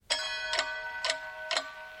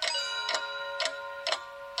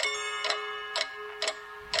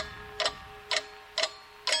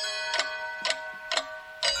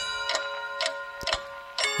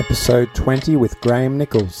Episode 20 with Graham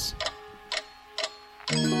Nichols.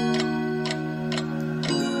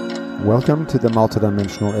 Welcome to the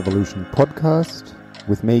Multidimensional Evolution Podcast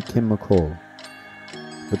with me, Kim McCall.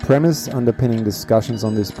 The premise underpinning discussions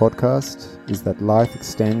on this podcast is that life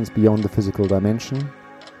extends beyond the physical dimension,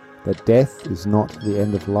 that death is not the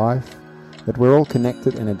end of life, that we're all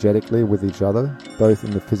connected energetically with each other, both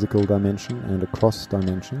in the physical dimension and across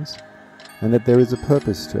dimensions, and that there is a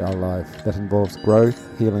purpose to our life that involves growth,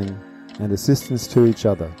 healing, and assistance to each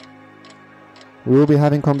other. We will be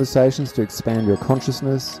having conversations to expand your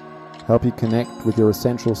consciousness, help you connect with your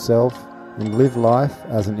essential self, and live life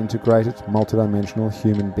as an integrated, multidimensional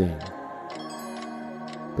human being.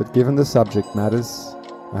 But given the subject matters,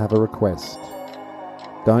 I have a request.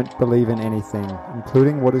 Don't believe in anything,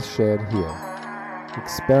 including what is shared here.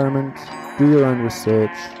 Experiment, do your own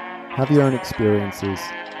research, have your own experiences,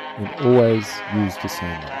 and always use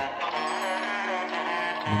discernment.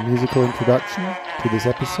 The musical introduction to this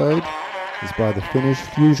episode is by the Finnish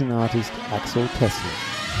fusion artist Axel Tesla.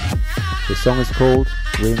 The song is called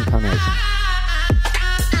Reincarnation.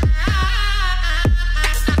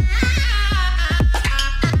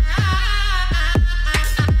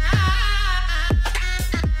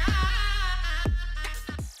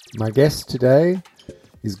 My guest today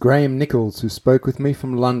is Graham Nichols, who spoke with me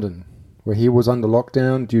from London, where he was under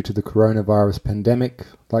lockdown due to the coronavirus pandemic,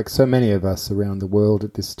 like so many of us around the world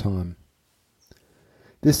at this time.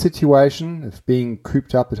 This situation of being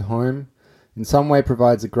cooped up at home in some way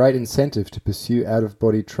provides a great incentive to pursue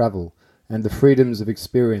out-of-body travel and the freedoms of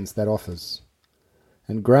experience that offers.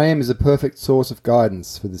 And Graham is a perfect source of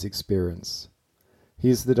guidance for this experience.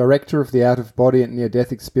 He is the director of the Out-of-Body and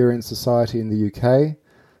Near-Death Experience Society in the UK,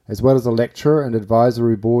 as well as a lecturer and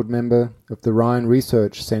advisory board member of the Rhine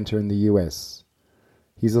Research Center in the US.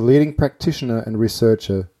 He's a leading practitioner and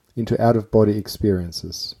researcher into out-of-body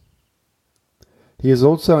experiences. He is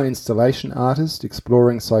also an installation artist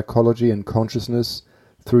exploring psychology and consciousness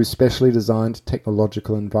through specially designed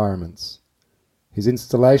technological environments. His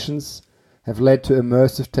installations have led to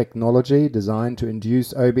immersive technology designed to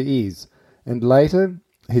induce OBEs, and later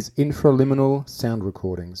his infraliminal sound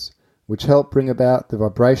recordings, which help bring about the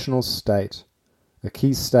vibrational state, a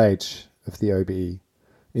key stage of the OBE,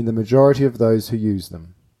 in the majority of those who use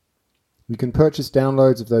them. You can purchase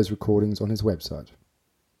downloads of those recordings on his website.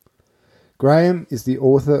 Graham is the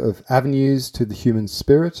author of Avenues to the Human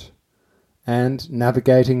Spirit and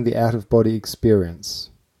Navigating the Out-of-Body Experience,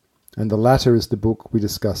 and the latter is the book we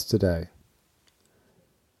discussed today.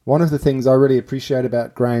 One of the things I really appreciate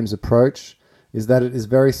about Graham's approach is that it is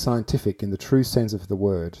very scientific in the true sense of the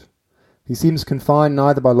word. He seems confined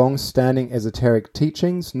neither by long-standing esoteric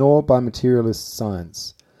teachings nor by materialist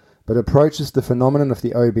science, but approaches the phenomenon of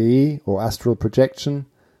the OBE, or astral projection,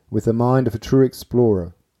 with the mind of a true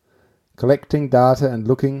explorer, collecting data and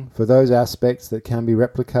looking for those aspects that can be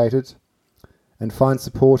replicated and find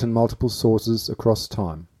support in multiple sources across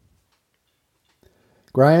time.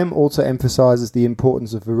 Graham also emphasizes the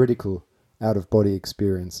importance of veridical out-of-body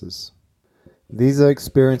experiences. These are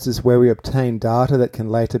experiences where we obtain data that can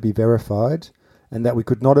later be verified and that we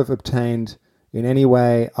could not have obtained in any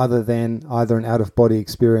way other than either an out-of-body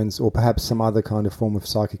experience or perhaps some other kind of form of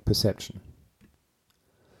psychic perception.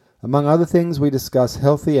 Among other things, we discuss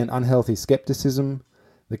healthy and unhealthy skepticism,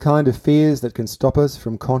 the kind of fears that can stop us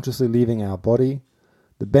from consciously leaving our body,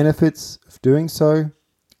 the benefits of doing so,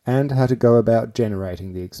 and how to go about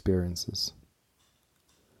generating the experiences.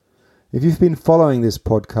 If you've been following this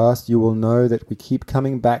podcast, you will know that we keep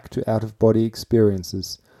coming back to out-of-body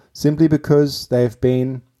experiences, simply because they have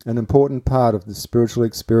been an important part of the spiritual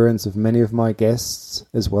experience of many of my guests,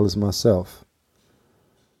 as well as myself.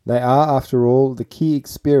 They are, after all, the key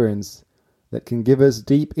experience that can give us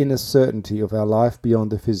deep inner certainty of our life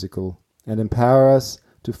beyond the physical, and empower us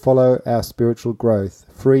to follow our spiritual growth,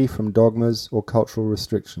 free from dogmas or cultural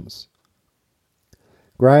restrictions.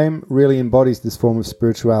 Graham really embodies this form of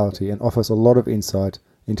spirituality and offers a lot of insight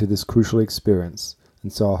into this crucial experience,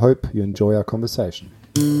 and so I hope you enjoy our conversation.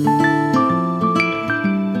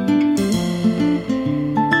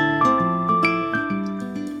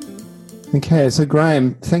 Okay, so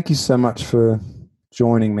Graham, thank you so much for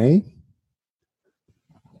joining me.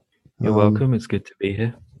 You're welcome. It's good to be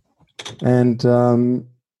here. And I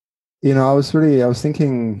was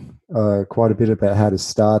thinking quite a bit about how to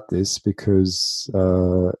start this because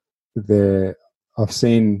I've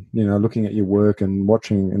seen, looking at your work and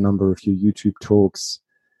watching a number of your YouTube talks,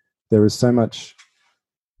 there is so much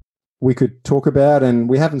we could talk about, and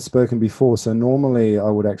we haven't spoken before. So normally I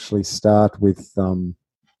would actually start with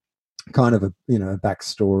kind of a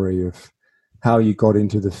backstory of how you got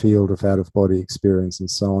into the field of out-of-body experience and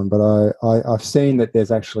so on. But I've seen that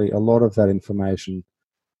there's actually a lot of that information.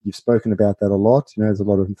 You've spoken about that a lot. There's a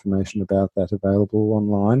lot of information about that available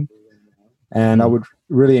online. And I would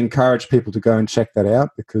really encourage people to go and check that out,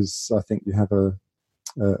 because I think you have a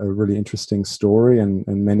really interesting story and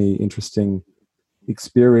many interesting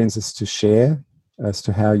experiences to share as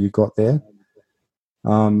to how you got there.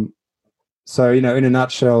 So, in a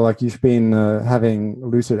nutshell, like, you've been having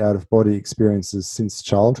lucid out-of-body experiences since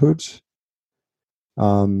childhood.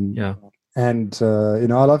 Yeah. And,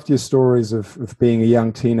 I loved your stories of being a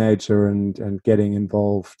young teenager and getting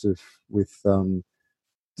involved with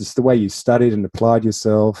just the way you studied and applied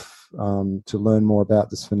yourself to learn more about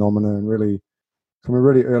this phenomena, and really, from a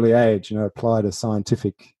really early age, applied a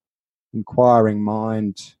scientific, inquiring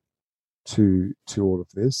mind to all of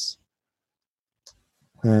this.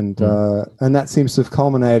 And that seems to have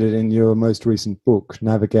culminated in your most recent book,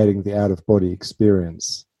 Navigating the Out-of-Body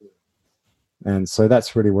Experience. And so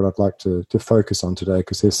that's really what I'd like to focus on today,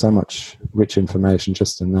 because there's so much rich information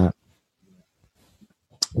just in that.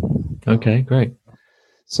 Okay, great.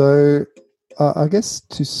 So I guess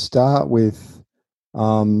to start with,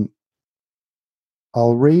 I'll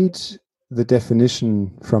read the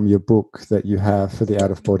definition from your book that you have for the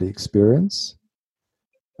out-of-body experience.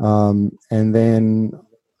 And then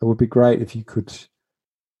it would be great if you could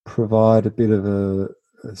provide a bit of a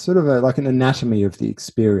sort of like an anatomy of the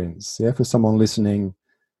experience, for someone listening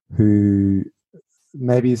who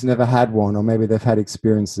maybe has never had one, or maybe they've had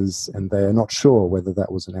experiences and they're not sure whether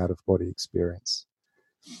that was an out-of-body experience.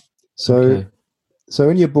 So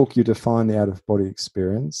in your book, you define the out-of-body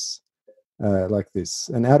experience like this.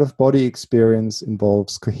 An out-of-body experience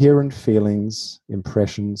involves coherent feelings,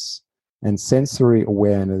 impressions, and sensory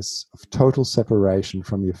awareness of total separation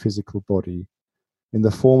from your physical body in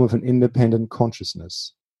the form of an independent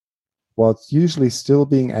consciousness, whilst usually still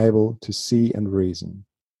being able to see and reason.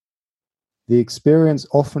 The experience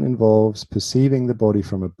often involves perceiving the body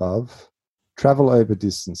from above, travel over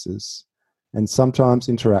distances, and sometimes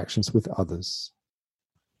interactions with others.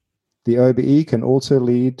 The OBE can also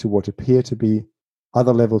lead to what appear to be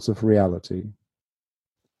other levels of reality.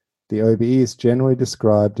 The OBE is generally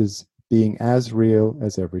described as being as real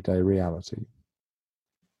as everyday reality.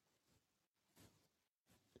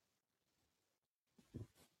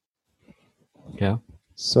 Yeah.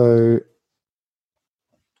 So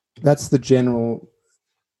that's the general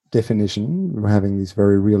definition. We're having these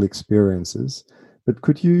very real experiences. But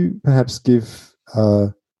could you perhaps give,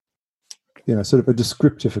 sort of a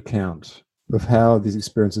descriptive account of how these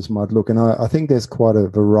experiences might look? And I think there's quite a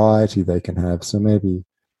variety they can have. So maybe,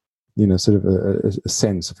 sort of a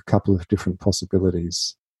sense of a couple of different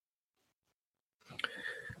possibilities.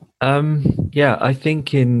 I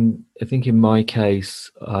think in my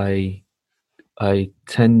case, I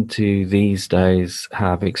tend to these days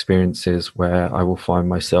have experiences where I will find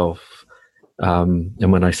myself,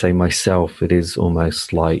 and when I say myself, it is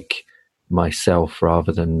almost like myself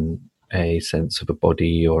rather than a sense of a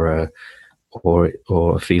body or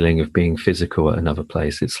a feeling of being physical at another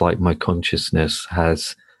place. It's like my consciousness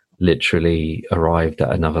has literally arrived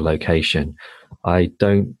at another location. I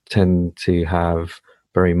don't tend to have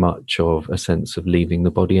very much of a sense of leaving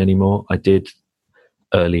the body anymore. I did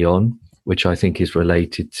early on, which I think is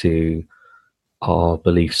related to our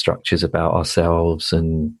belief structures about ourselves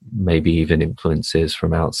and maybe even influences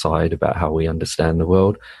from outside about how we understand the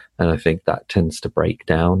world. And I think that tends to break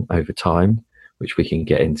down over time, which we can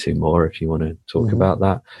get into more if you want to talk about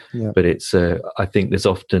that. Yeah. But it's, I think there's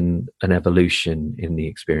often an evolution in the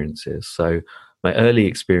experiences. So my early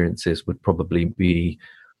experiences would probably be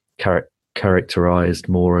characterized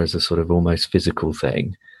more as a sort of almost physical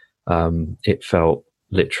thing. It felt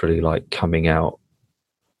literally like coming out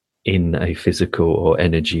in a physical or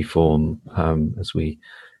energy form, as we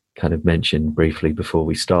kind of mentioned briefly before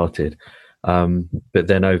we started. But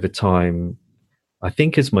then over time, I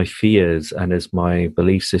think as my fears and as my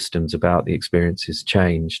belief systems about the experiences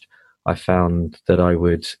changed, I found that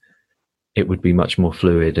it would be much more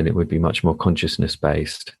fluid and it would be much more consciousness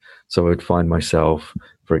based. So I would find myself,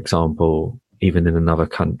 for example, even in another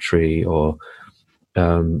country or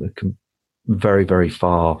very, very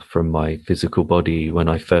far from my physical body when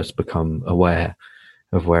I first become aware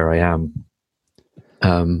of where I am.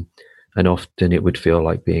 And often it would feel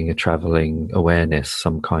like being a traveling awareness,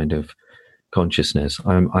 some kind of consciousness.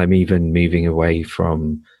 I'm even moving away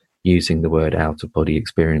from using the word out of body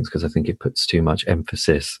experience because I think it puts too much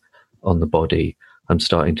emphasis on the body. I'm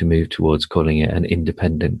starting to move towards calling it an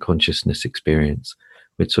independent consciousness experience,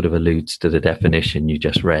 which sort of alludes to the definition you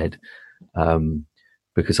just read.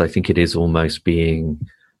 Because I think it is almost being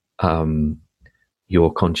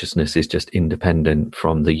your consciousness is just independent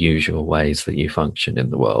from the usual ways that you function in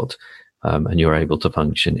the world. And you're able to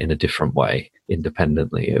function in a different way,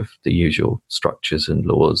 independently of the usual structures and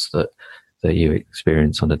laws that you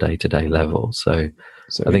experience on a day-to-day level. So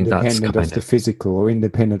I think that's independent of the physical, or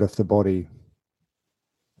independent of the body.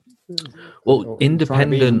 Well,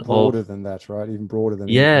 independent even broader of than that, right? Even broader than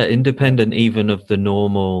independent even of the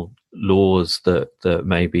normal laws that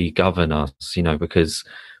maybe govern us. Because,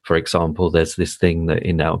 for example, there's this thing that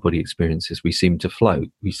in out-of-body experiences we seem to float.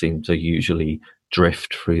 We seem to usually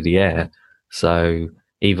drift through the air. So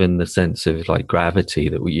even the sense of like gravity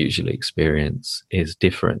that we usually experience is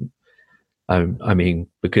different. I mean,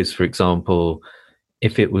 because, for example,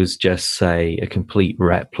 if it was just, say, a complete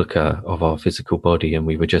replica of our physical body and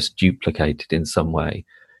we were just duplicated in some way,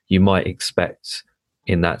 you might expect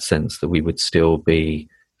in that sense that we would still be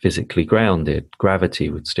physically grounded. Gravity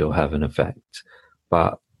would still have an effect.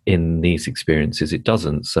 But in these experiences, it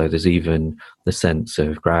doesn't. So there's even the sense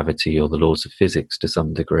of gravity, or the laws of physics to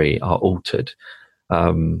some degree, are altered.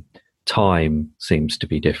 Time seems to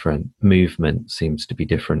be different. Movement seems to be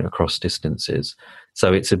different across distances.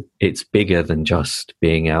 So it's bigger than just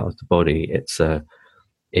being out of the body. It's a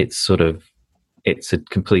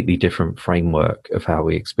completely different framework of how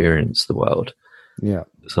we experience the world. Yeah.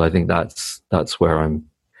 So I think that's where I'm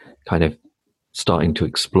kind of starting to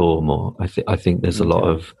explore more. I think there's a lot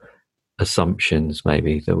of assumptions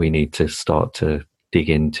maybe that we need to start to dig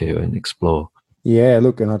into and explore. Yeah,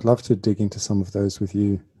 look, and I'd love to dig into some of those with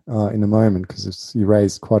you in a moment, because you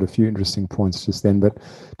raised quite a few interesting points just then. But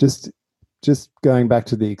just going back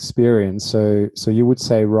to the experience, so you would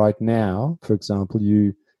say right now, for example,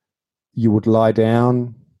 you would lie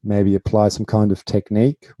down, maybe apply some kind of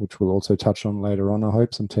technique, which we'll also touch on later on, I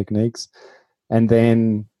hope, some techniques, and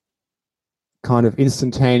then kind of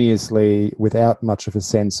instantaneously, without much of a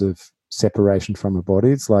sense of separation from a body,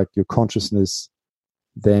 it's like your consciousness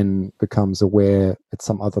then becomes aware at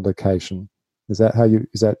some other location. Is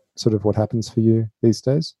that sort of what happens for you these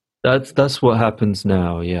days? That's what happens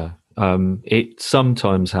now, yeah. It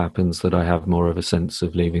sometimes happens that I have more of a sense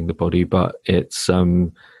of leaving the body, but it's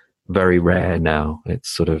very rare now. It's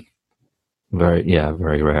sort of very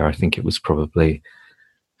rare. I think it was probably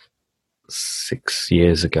 6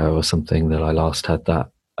 years ago or something that I last had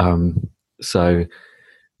that. So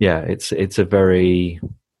yeah, it's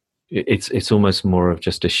almost more of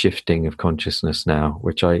just a shifting of consciousness now,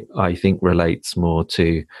 which I think relates more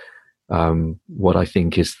to what I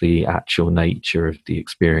think is the actual nature of the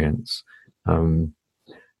experience. I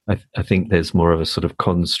think there's more of a sort of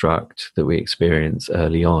construct that we experience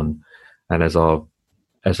early on, and as our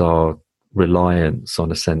reliance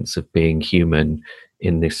on a sense of being human,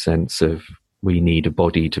 in this sense of we need a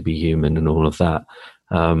body to be human and all of that,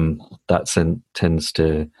 tends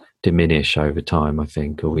to diminish over time, I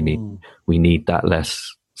think, or we need that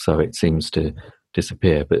less, so it seems to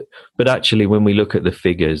disappear. But actually, when we look at the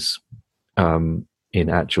figures in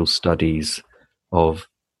actual studies of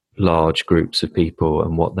large groups of people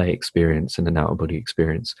and what they experience in an out-of-body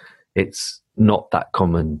experience, it's not that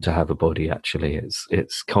common to have a body. Actually,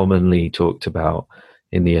 it's commonly talked about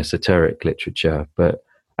in the esoteric literature, but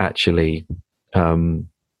actually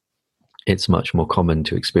it's much more common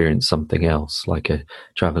to experience something else, like a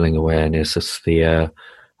traveling awareness, a sphere,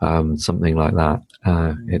 something like that.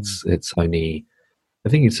 It's only, I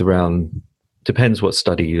think it's around, depends what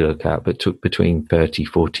study you look at, but between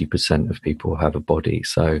 30-40% of people have a body.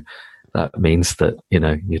 So that means that,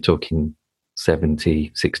 you're talking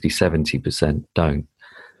 70% don't.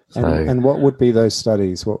 So, and what would be those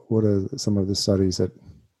studies? What are some of the studies that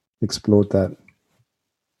explored that?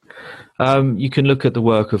 You can look at the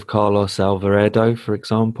work of Carlos Alvarado, for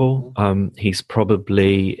example. He's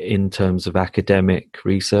probably, in terms of academic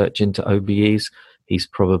research into OBEs, he's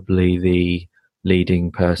probably the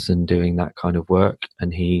leading person doing that kind of work,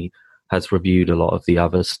 and he has reviewed a lot of the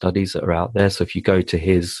other studies that are out there. So if you go to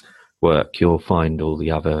his work, you'll find all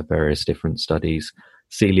the other various different studies.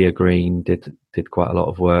 Celia Green did quite a lot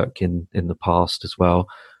of work in the past as well,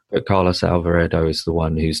 but Carlos Alvarado is the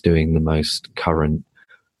one who's doing the most current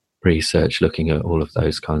research looking at all of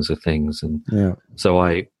those kinds of things. And so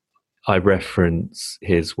I reference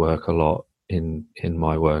his work a lot in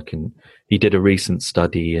my work. And he did a recent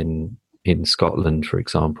study in Scotland, for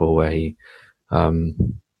example, where he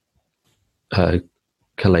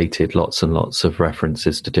collated lots and lots of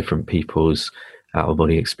references to different people's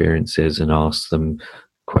out-of-body experiences and asked them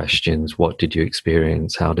questions. What did you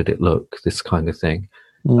experience? How did it look? This kind of thing.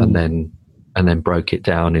 And then broke it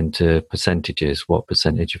down into percentages. What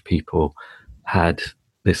percentage of people had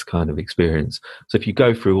this kind of experience? So if you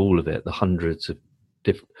go through all of it, the hundreds of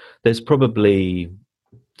different, there's probably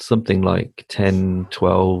something like 10,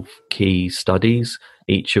 12 key studies,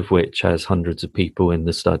 each of which has hundreds of people in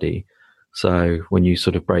the study. So when you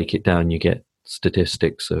sort of break it down, you get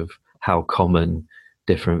statistics of how common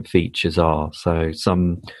different features are. So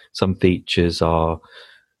some features are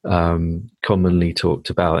commonly talked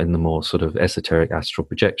about in the more sort of esoteric astral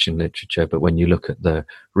projection literature, but when you look at the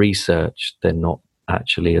research, they're not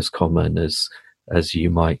actually as common as you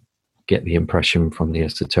might get the impression from the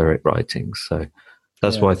esoteric writings. So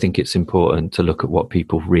that's why I think it's important to look at what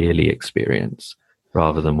people really experience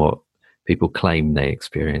rather than what people claim they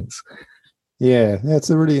experience. Yeah, that's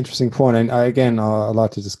a really interesting point. And I'd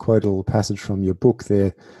like to just quote a little passage from your book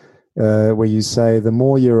there, where you say, the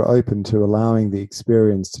more you're open to allowing the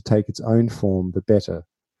experience to take its own form, the better.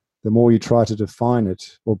 The more you try to define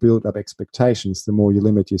it or build up expectations, the more you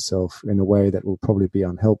limit yourself in a way that will probably be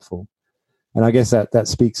unhelpful. And I guess that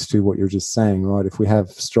speaks to what you're just saying, right? If we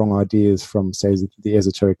have strong ideas from, say, the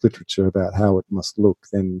esoteric literature about how it must look,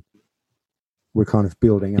 then we're kind of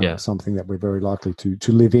building up something that we're very likely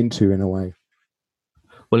to live into in a way.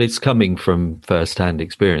 Well, it's coming from first-hand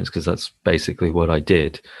experience, because that's basically what I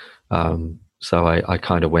did. So I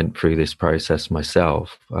kind of went through this process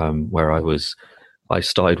myself, where I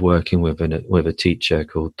started working with a teacher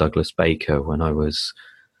called Douglas Baker when I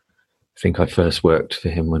think I first worked for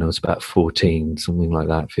him when I was about 14, something like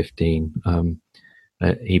that, 15.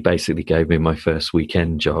 He basically gave me my first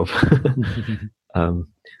weekend job.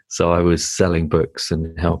 So I was selling books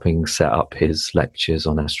and helping set up his lectures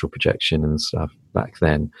on astral projection and stuff back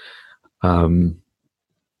then.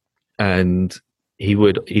 And he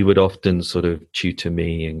would often sort of tutor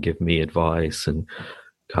me and give me advice and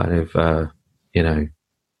kind of,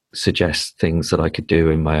 suggest things that I could do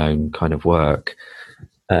in my own kind of work.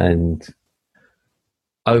 And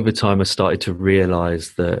over time, I started to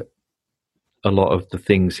realize that a lot of the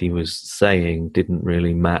things he was saying didn't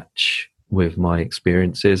really match with my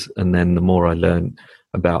experiences. And then the more I learned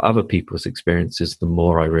about other people's experiences, the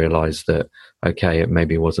more I realized that, okay, it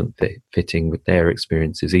maybe wasn't fitting with their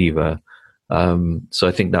experiences either. So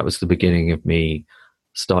I think that was the beginning of me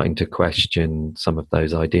starting to question some of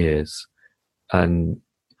those ideas. And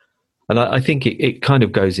I think it kind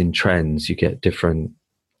of goes in trends. You get different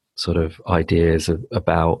sort of ideas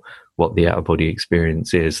about what the out-of-body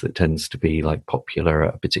experience is that tends to be like popular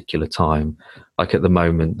at a particular time. Like at the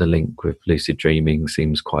moment, the link with lucid dreaming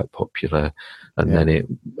seems quite popular, and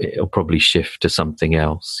then it'll probably shift to something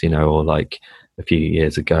else, or like a few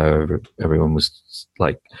years ago, everyone was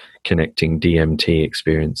like connecting DMT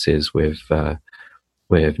experiences with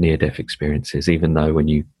near-death experiences, even though when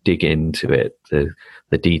you dig into it, the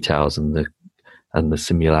details and the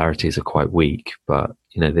similarities are quite weak. But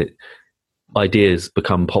the ideas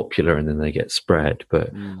become popular and then they get spread. But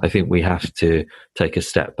I think we have to take a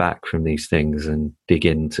step back from these things and dig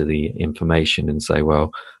into the information and say,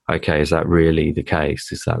 well, okay, is that really the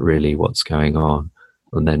case? Is that really what's going on?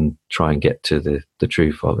 And then try and get to the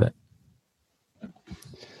truth of it.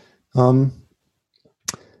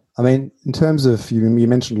 I mean, in terms of, you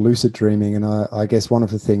mentioned lucid dreaming, and I guess one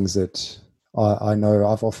of the things that I know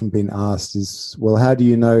I've often been asked is, well, how do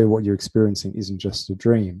you know what you're experiencing isn't just a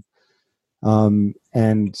dream? And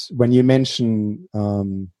when you mention,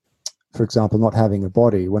 for example, not having a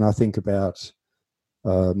body, when I think about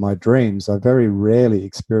my dreams, I very rarely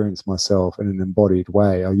experience myself in an embodied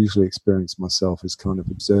way. I usually experience myself as kind of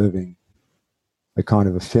observing a kind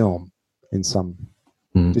of a film in some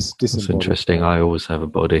That's interesting. I always have a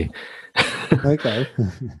body. Okay.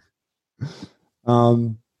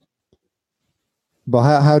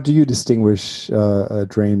 But how do you distinguish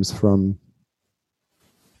dreams from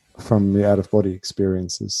the out-of-body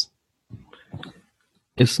experiences?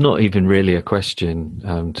 It's not even really a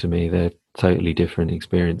question to me. They're totally different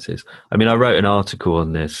experiences. I mean, I wrote an article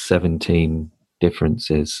on this, 17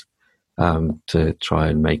 differences, to try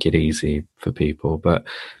and make it easy for people. But,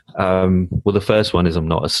 well, the first one is I'm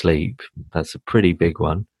not asleep. That's a pretty big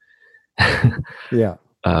one. Yeah.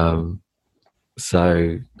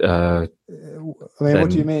 So, I mean, what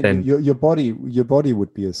do you mean? Your body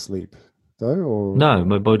would be asleep, though, or no?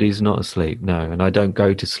 My body's not asleep. No, and I don't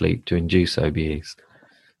go to sleep to induce OBEs.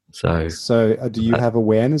 So, do you have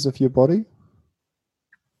awareness of your body?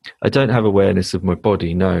 I don't have awareness of my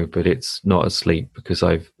body, no, but it's not asleep because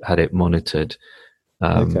I've had it monitored.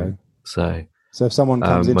 Okay. So if someone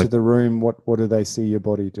comes into the room, what do they see your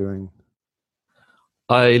body doing?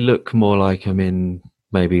 I look more like I'm in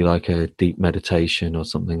maybe like a deep meditation or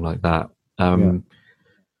something like that.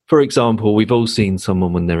 For example, we've all seen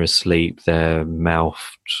someone when they're asleep, their mouth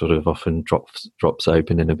sort of often drops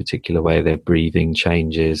open in a particular way, their breathing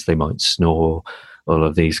changes, they might snore, all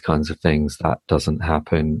of these kinds of things. That doesn't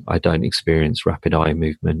happen. I don't experience rapid eye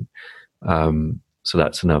movement. So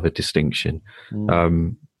that's another distinction.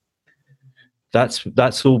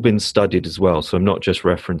 That's all been studied as well. So I'm not just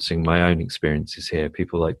referencing my own experiences here.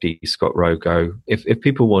 People like D. Scott Rogo. If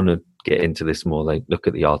people want to get into this more, they look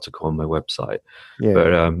at the article on my website. Yeah.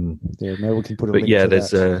 But maybe we can put a link yeah, to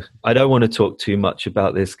there's that. I don't want to talk too much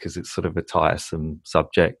about this because it's sort of a tiresome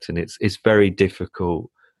subject, and it's very difficult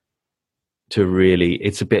to really.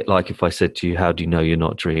 It's a bit like if I said to you, "How do you know you're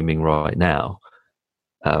not dreaming right now?"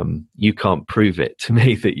 You can't prove it to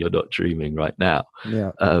me that you're not dreaming right now.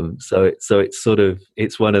 Yeah. So it's sort of,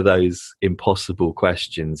 it's one of those impossible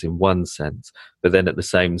questions in one sense, but then at the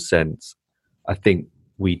same sense, I think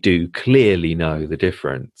we do clearly know the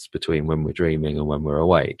difference between when we're dreaming and when we're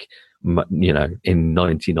awake, you know, in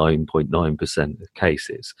 99.9% of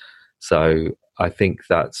cases. So I think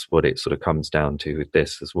that's what it sort of comes down to with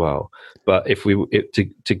this as well. But if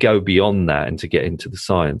to go beyond that and to get into the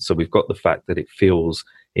science, so we've got the fact that it feels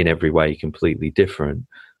in every way completely different.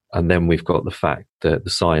 And then we've got the fact that the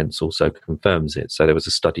science also confirms it. So there was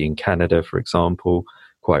a study in Canada, for example,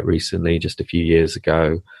 quite recently, just a few years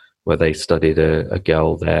ago, where they studied a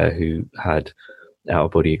girl there who had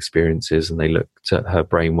out-of-body experiences, and they looked at her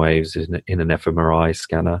brainwaves in an fMRI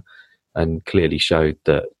scanner, and clearly showed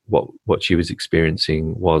that what she was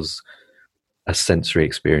experiencing was a sensory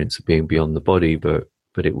experience of being beyond the body, but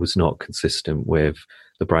it was not consistent with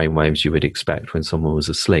the brainwaves you would expect when someone was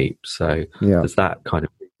asleep. So there's that kind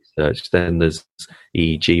of research. Then there's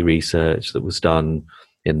EEG research that was done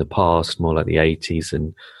in the past, more like the 80s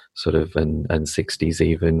and sort of and 60s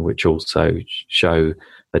even, which also show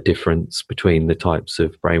a difference between the types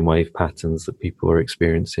of brainwave patterns that people are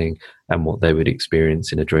experiencing and what they would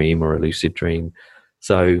experience in a dream or a lucid dream.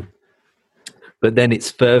 So, but then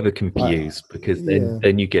it's further confused because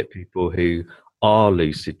then you get people who are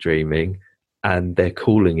lucid dreaming and they're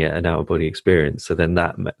calling it an out-of-body experience. So then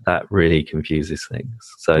that really confuses things.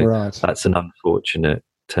 So that's an unfortunate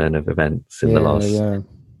turn of events in the last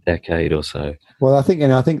decade or so. Well, I think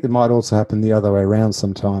it might also happen the other way around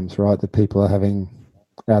sometimes, right? That people are having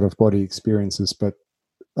out-of-body experiences, but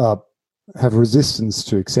have resistance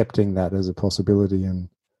to accepting that as a possibility and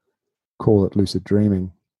call it lucid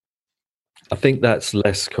dreaming. I think that's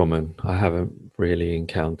less common. I haven't really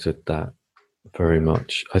encountered that very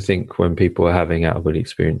much. I think when people are having out-of-body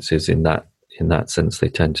experiences in that sense, they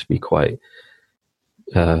tend to be quite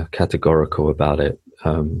categorical about it.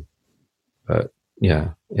 But yeah,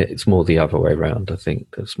 it's more the other way around. I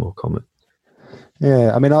think that's more common.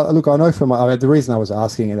 Yeah, I mean, I know the reason I was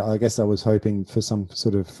asking it, I guess I was hoping for some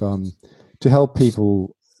sort of to help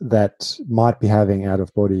people that might be having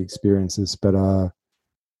out-of-body experiences, but are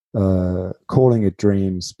calling it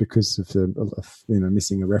dreams because of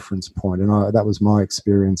missing a reference point. And that was my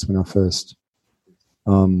experience when I first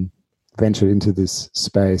ventured into this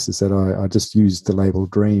space, is that I just used the label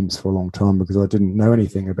dreams for a long time because I didn't know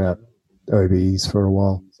anything about OBEs for a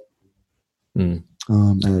while. And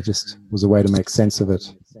it just was a way to make sense of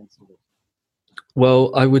it.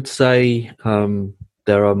 Well, I would say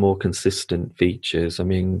there are more consistent features. I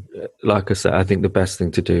mean, like I said, I think the best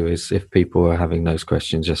thing to do is, if people are having those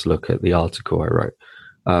questions, just look at the article I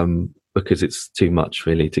wrote, because it's too much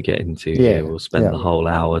really to get into here. We'll spend the whole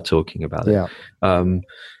hour talking about it.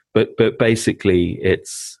 But basically,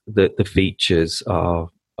 it's that the features are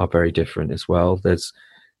very different as well. There's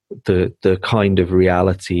the kind of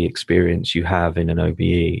reality experience you have in an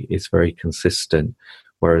OBE is very consistent,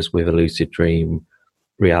 whereas with a lucid dream,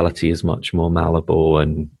 reality is much more malleable,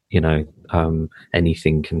 and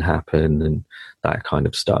anything can happen and that kind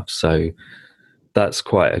of stuff. So that's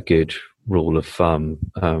quite a good rule of thumb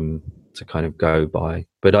to kind of go by.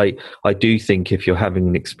 But I do think if you're having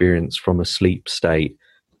an experience from a sleep state,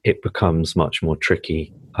 it becomes much more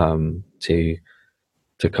tricky to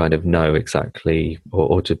kind of know exactly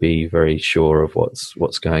or to be very sure of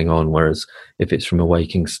what's going on. Whereas if it's from a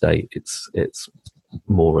waking state, it's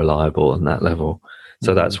more reliable on that level.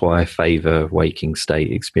 So that's why I favor waking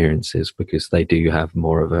state experiences, because they do have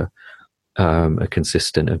more of a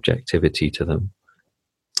consistent objectivity to them.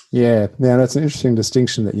 Yeah, that's an interesting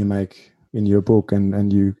distinction that you make in your book,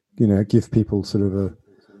 and you give people sort of a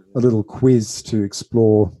little quiz to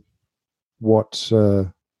explore what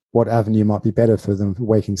avenue might be better for them,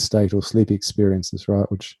 waking state or sleep experiences, right?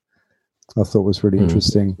 Which I thought was really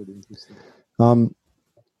interesting.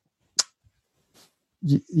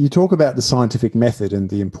 You talk about the scientific method and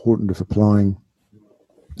the importance of applying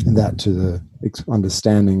that to the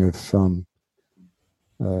understanding of,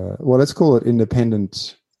 let's call it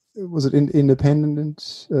independent was it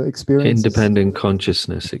independent experiences? Independent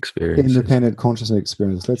consciousness experiences. Independent consciousness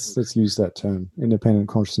experiences. Let's use that term. Independent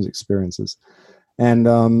consciousness experiences. And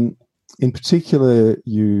in particular,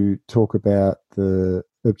 you talk about the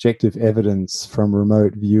objective evidence from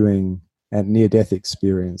remote viewing and near-death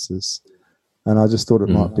experiences. And I just thought it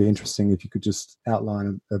might be interesting if you could just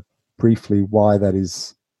outline briefly why that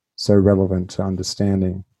is so relevant to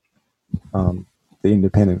understanding the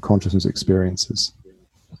independent consciousness experiences.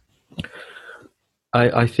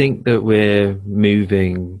 I think that we're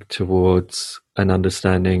moving towards an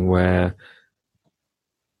understanding where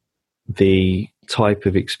the type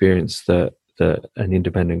of experience that an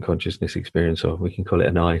independent consciousness experience, or we can call it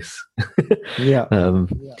an ICE,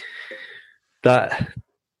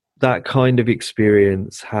 that kind of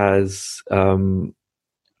experience has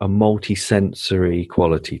a multi-sensory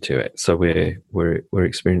quality to it. So we're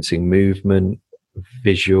experiencing movement,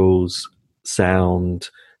 visuals, sound,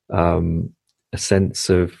 a sense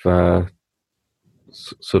of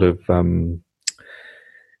sort of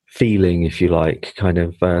feeling, if you like, kind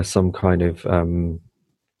of some kind of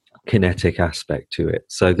kinetic aspect to it.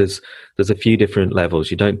 So there's a few different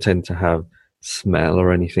levels. You don't tend to have smell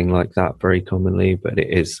or anything like that very commonly, but it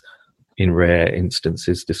is in rare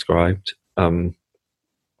instances described.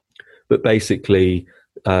 But basically,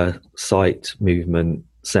 sight, movement,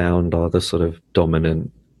 sound are the sort of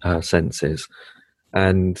dominant senses.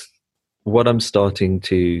 And what I'm starting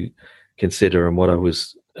to consider, and what I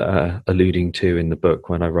was alluding to in the book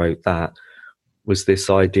when I wrote that, was this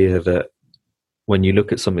idea that when you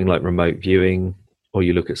look at something like remote viewing, or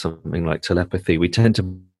you look at something like telepathy, we tend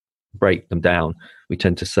to break them down. We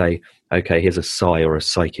tend to say, okay, here's a psi or a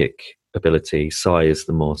psychic ability. Psi is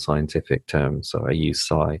the more scientific term, so I use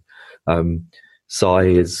psi. Psi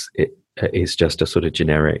is just a sort of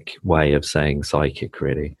generic way of saying psychic,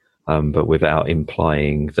 really, but without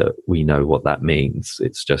implying that we know what that means.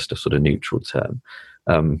 It's just a sort of neutral term.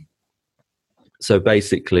 So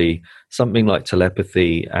basically, something like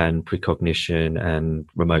telepathy and precognition and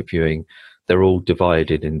remote viewing, they're all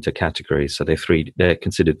divided into categories. So they're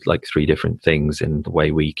considered like three different things in the way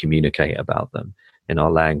we communicate about them in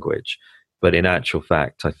our language. But in actual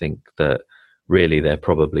fact, I think that really they're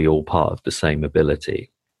probably all part of the same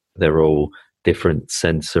ability. They're all different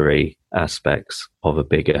sensory aspects of a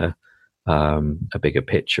bigger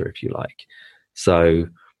picture, if you like. So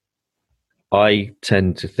I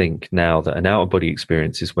tend to think now that an out-of-body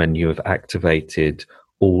experience is when you have activated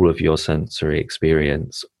all of your sensory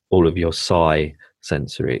experience, all of your psi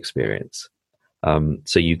sensory experience.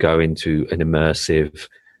 So you go into an immersive,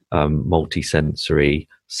 multi-sensory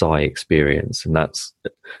psi experience, and that's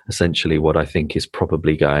essentially what I think is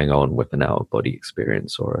probably going on with an out-of-body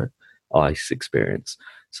experience or an ICE experience.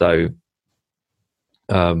 So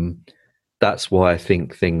that's why I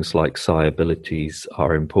think things like psi abilities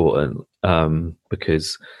are important,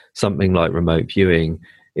 because something like remote viewing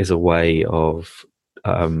is a way of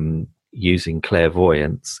using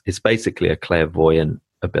clairvoyance. It's basically a clairvoyant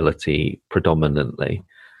ability predominantly,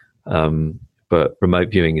 but remote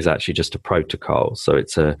viewing is actually just a protocol. So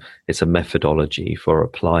it's a methodology for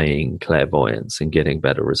applying clairvoyance and getting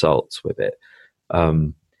better results with it,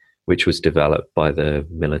 which was developed by the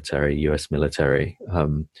military, US military.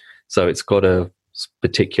 So it's got a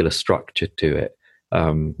particular structure to it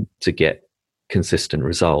to get consistent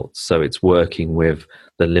results. So it's working with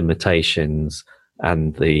the limitations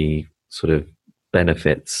and the sort of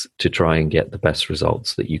benefits to try and get the best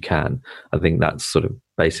results that you can. I think that's sort of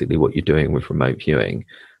basically what you're doing with remote viewing.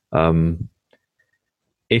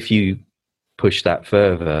 If you push that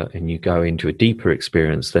further and you go into a deeper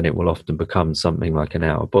experience, then it will often become something like an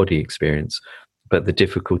out-of-body experience. But the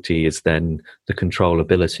difficulty is then the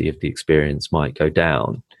controllability of the experience might go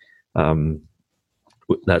down.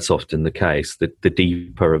 That's often the case. The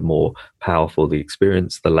deeper and more powerful the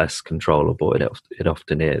experience, the less controllable it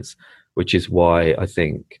often is, which is why I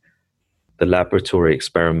think the laboratory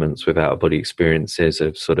experiments with out-of-body experiences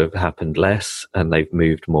have sort of happened less, and they've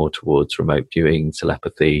moved more towards remote viewing,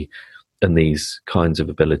 telepathy, and these kinds of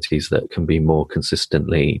abilities that can be more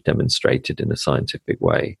consistently demonstrated in a scientific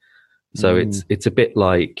way. So it's a bit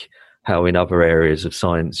like how in other areas of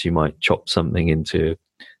science you might chop something into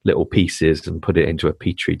little pieces and put it into a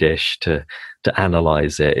petri dish to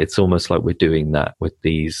analyze it. It's almost like we're doing that with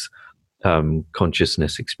these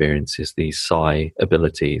consciousness experiences, these psi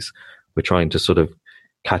abilities. We're trying to sort of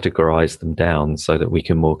categorize them down so that we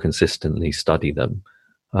can more consistently study them.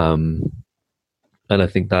 And I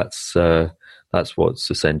think that's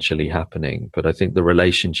what's essentially happening. But I think the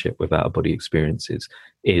relationship with out-of-body experiences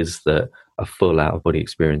is that a full out-of-body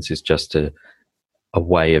experience is just a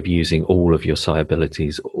way of using all of your psi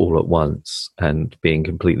abilities all at once and being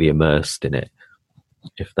completely immersed in it,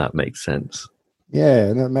 if that makes sense.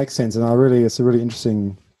 Yeah, that makes sense, and it's a really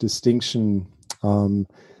interesting distinction. Um,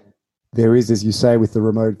 there is, as you say, with the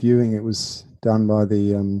remote viewing, it was done by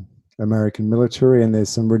the American military, and there's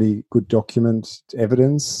some really good document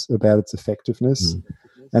evidence about its effectiveness. Mm.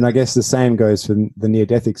 And I guess the same goes for the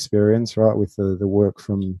near-death experience, right? With the work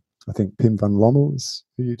from, I think, Pim van Lommel is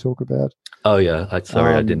who you talk about. Oh yeah,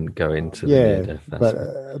 sorry, I didn't go into the near Yeah, death but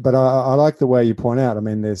aspect. I like the way you point out. I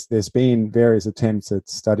mean, there's been various attempts at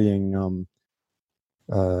studying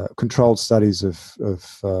controlled studies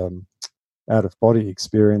of out of body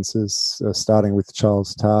experiences, starting with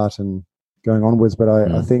Charles Tart and going onwards. But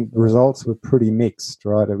I think the results were pretty mixed,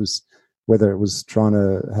 right? It was whether it was trying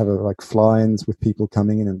to have like fly-ins with people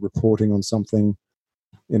coming in and reporting on something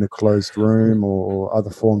in a closed room, or other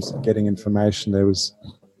forms of getting information. There was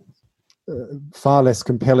far less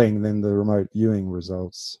compelling than the remote viewing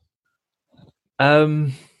results.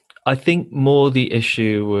 I think more the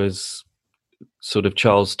issue was sort of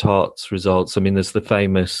Charles Tart's results. I mean, there's the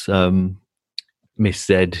famous Miss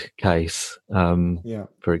Z case, Yeah.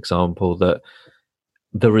 for example, that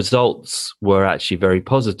the results were actually very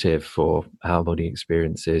positive for our body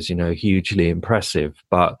experiences, hugely impressive.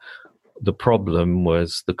 But the problem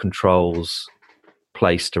was the controls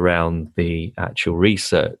placed around the actual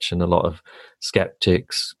research, and a lot of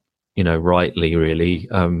skeptics, rightly really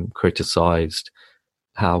criticized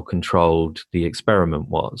how controlled the experiment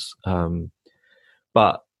was.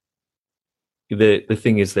 But the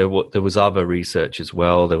thing is, there was other research as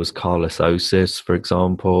well. There was Carlos Osis, for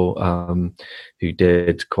example, who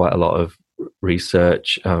did quite a lot of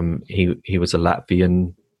research. He was a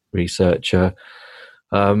Latvian researcher.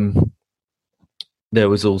 There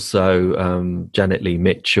was also Janet Lee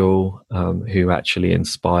Mitchell, who actually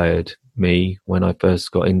inspired me when I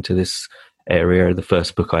first got into this area. The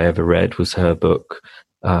first book I ever read was her book,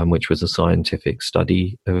 which was a scientific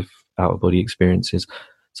study of out-of-body experiences.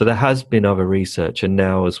 So there has been other research, and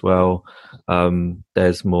now as well,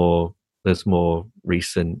 there's more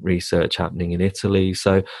recent research happening in Italy.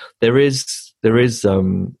 So there is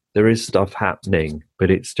stuff happening, but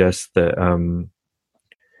it's just that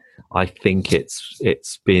I think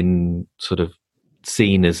it's been sort of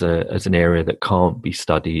seen as an area that can't be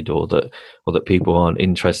studied, or that people aren't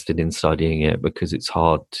interested in studying it because it's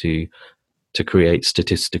hard to create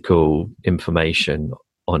statistical information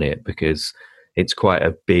on it, because it's quite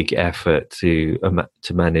a big effort to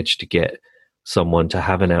manage to get someone to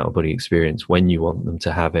have an out-of-body experience when you want them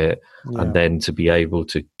to have it, and then to be able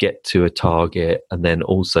to get to a target, and then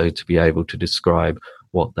also to be able to describe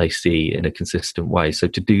what they see in a consistent way. So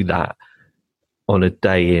to do that on a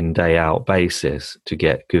day in, day out basis to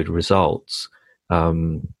get good results,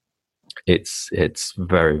 it's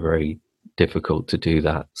very, very difficult to do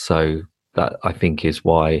that. So that, I think, is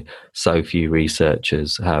why so few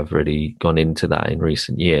researchers have really gone into that in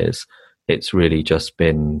recent years. It's really just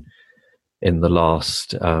been in the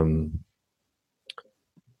last,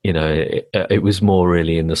 it was more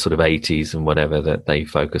really in the sort of 80s and whatever that they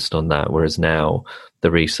focused on that, whereas now the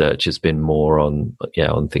research has been more on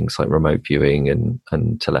things like remote viewing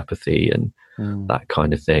and telepathy and that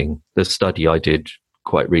kind of thing. The study I did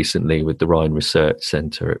quite recently with the Rhine Research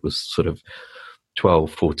Centre, it was sort of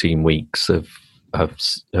 12, 14 weeks of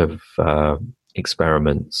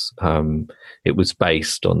experiments. It was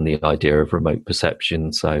based on the idea of remote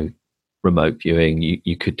perception. So remote viewing,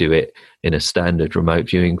 you could do it in a standard remote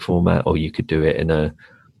viewing format, or you could do it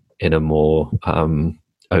in a more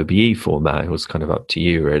OBE format. It was kind of up to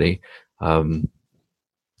you, really.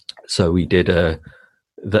 So we did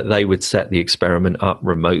that they would set the experiment up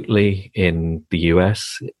remotely in the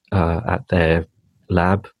US at their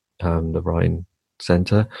lab, the Rhine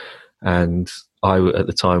Center, and I at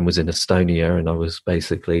the time was in Estonia, and I was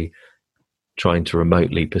basically trying to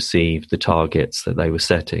remotely perceive the targets that they were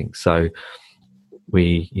setting. So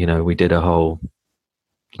we did a whole,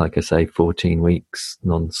 like I say, 14 weeks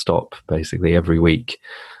non-stop, basically every week,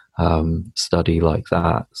 study like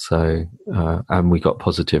that. So and we got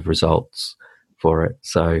positive results for it.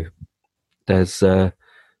 So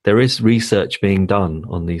there is research being done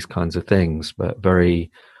on these kinds of things, but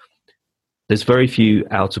there's very few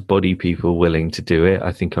out-of-body people willing to do it.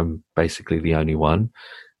 I think I'm basically the only one.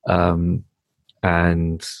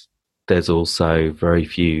 And there's also very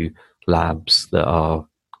few labs that are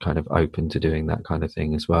kind of open to doing that kind of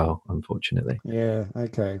thing as well, unfortunately. Yeah,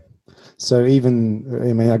 okay. So I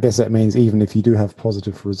guess that means even if you do have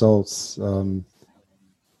positive results,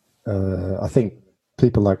 I think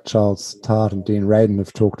people like Charles Tart and Dean Radin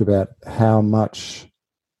have talked about how much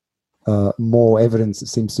more evidence that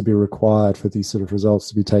seems to be required for these sort of results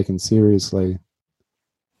to be taken seriously,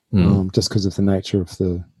 just because of the nature of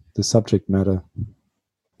the subject matter.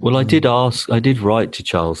 Well, I did write to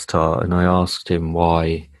Charles Tart, and I asked him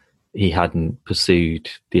why he hadn't pursued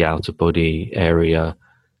the outer body area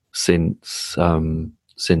since the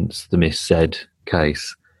Miss Z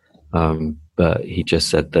case. But he just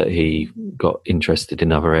said that he got interested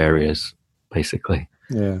in other areas, basically.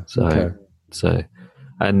 Yeah. So,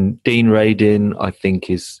 and Dean Radin, I think,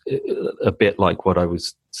 is a bit like what I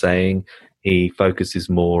was saying. He focuses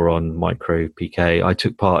more on micro PK. I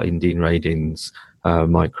took part in Dean Radin's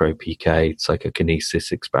micro PK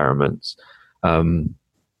psychokinesis experiments.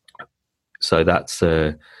 So that's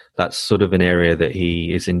sort of an area that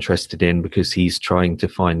he is interested in, because he's trying to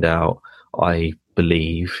find out, I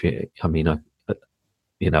believe, I mean,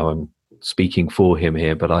 I'm speaking for him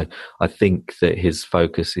here, but I think that his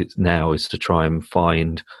focus is to try and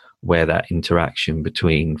find where that interaction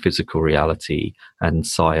between physical reality and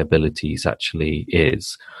psi abilities actually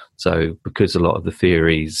is. So because a lot of the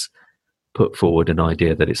theories put forward an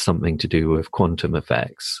idea that it's something to do with quantum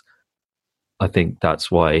effects, I think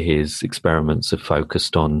that's why his experiments are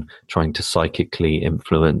focused on trying to psychically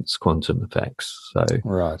influence quantum effects. So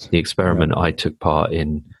the experiment I took part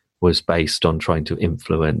in was based on trying to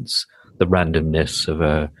influence the randomness of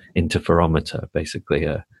a interferometer, basically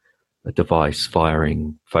a device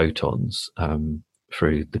firing photons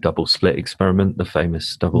through the double slit experiment, the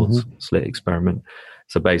famous double slit experiment.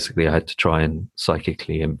 So basically I had to try and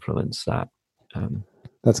psychically influence that.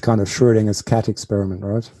 That's kind of Schrödinger's cat experiment,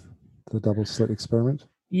 right? The double slit experiment.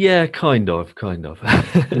 Yeah, kind of.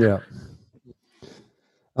 Yeah.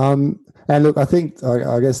 And look, I think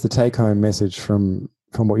I guess the take-home message from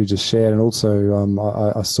what you just shared, and also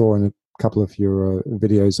I saw in a couple of your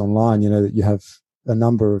videos online, that you have a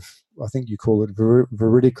number of, I think you call it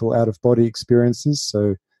veridical out-of-body experiences.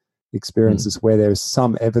 So experiences where there is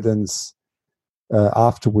some evidence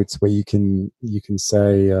afterwards where you can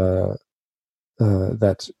say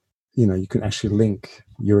that you can actually link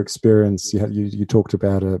your experience. You talked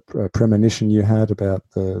about a premonition you had about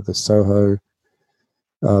the Soho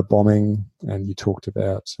bombing, and you talked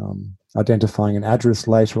about identifying an address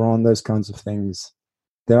later on. Those kinds of things.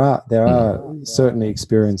 There are certainly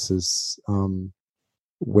experiences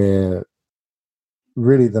where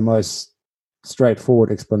really the most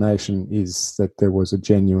straightforward explanation is that there was a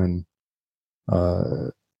genuine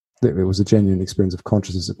experience of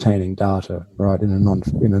consciousness obtaining data, right, in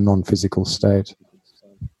a non-physical state.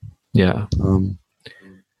 Yeah.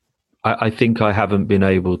 I think I haven't been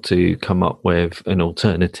able to come up with an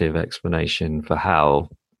alternative explanation for how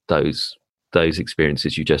those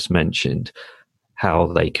experiences you just mentioned,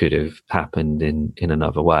 how they could have happened in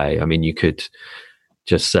another way. I mean, you could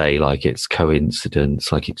just say like it's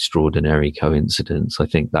coincidence, like extraordinary coincidence. I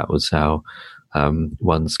think that was how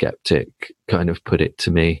one skeptic kind of put it to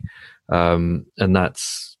me. And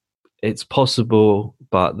it's possible,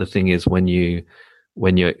 but the thing is, when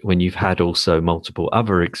you've had also multiple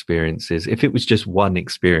other experiences, if it was just one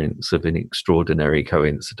experience of an extraordinary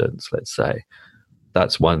coincidence, let's say,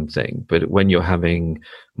 that's one thing. But when you're having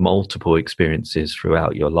multiple experiences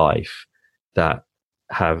throughout your life that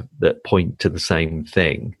point to the same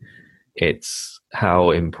thing, it's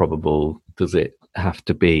how improbable does it have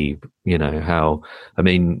to be?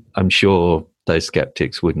 I'm sure those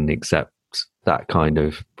skeptics wouldn't accept that kind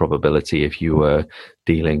of probability if you were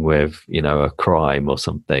dealing with, a crime or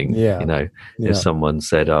something. If someone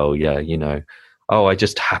said, I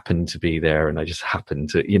just happened to be there and I just happened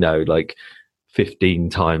to, like 15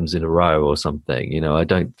 times in a row or something, I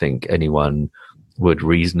don't think anyone would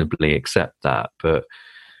reasonably accept that. But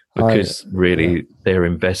because they're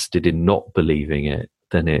invested in not believing it,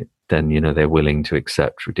 then they're willing to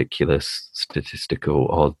accept ridiculous statistical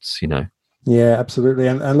odds, Yeah, absolutely.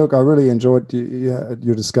 And look, I really enjoyed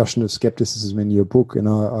your discussion of skepticism in your book, and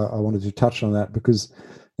I wanted to touch on that because,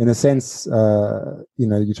 in a sense,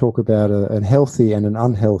 you talk about a healthy and an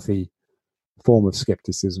unhealthy form of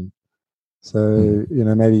skepticism. So,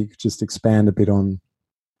 maybe you could just expand a bit on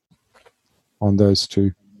those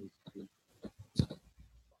two.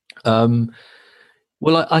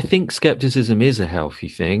 Well, I think skepticism is a healthy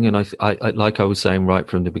thing, and I like I was saying right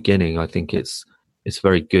from the beginning, I think it's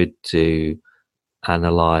very good to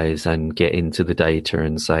analyze and get into the data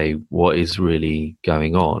and say what is really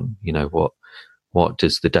going on. What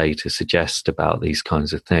does the data suggest about these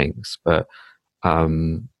kinds of things? But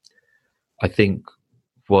I think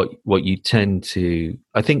what you tend to,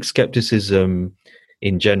 I think skepticism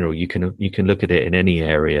in general, you can look at it in any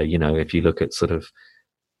area. If you look at sort of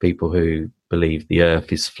people who believe the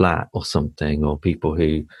earth is flat or something, or people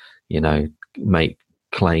who make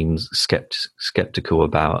claims skeptical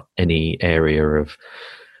about any area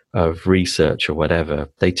of research or whatever.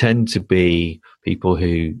 They tend to be people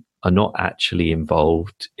who are not actually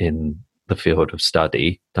involved in the field of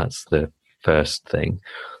study. That's the first thing.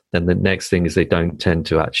 Then the next thing is they don't tend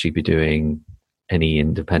to actually be doing any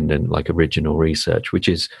independent, like original research, which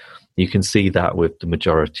is, you can see that with the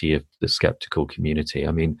majority of the skeptical community.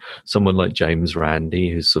 I mean, someone like James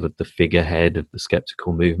Randi, who's sort of the figurehead of the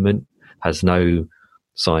skeptical movement, has no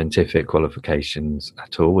scientific qualifications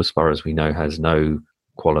at all. As far as we know, has no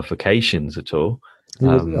qualifications at all.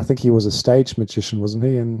 I think he was a stage magician, wasn't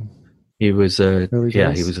he? And he was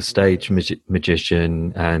a stage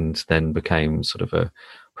magician, and then became sort of a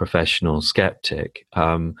professional skeptic.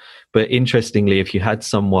 But interestingly, if you had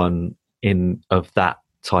someone of that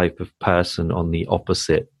type of person on the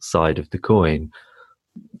opposite side of the coin,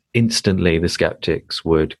 instantly the skeptics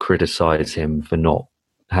would criticize him for not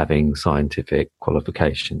having scientific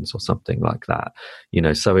qualifications or something like that.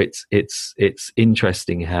 So it's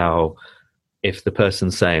interesting how, if the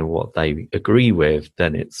person's saying what they agree with,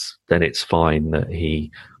 then it's fine that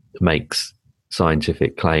he makes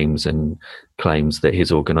scientific claims and claims that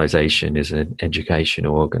his organization is an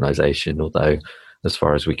educational organization, although as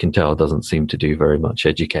far as we can tell doesn't seem to do very much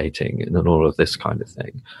educating and all of this kind of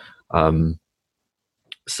thing.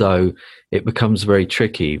 So it becomes very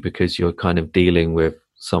tricky, because you're kind of dealing with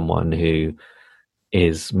someone who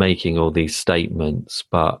is making all these statements,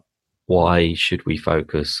 but why should we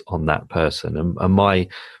focus on that person? And my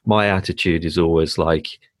attitude is always like,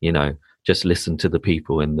 just listen to the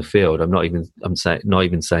people in the field. I'm not even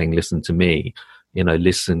saying listen to me,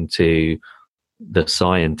 listen to the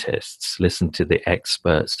scientists, listen to the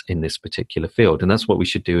experts in this particular field. And that's what we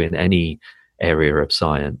should do in any area of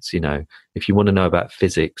science. If you want to know about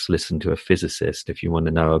physics, listen to a physicist. If you want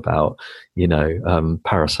to know about,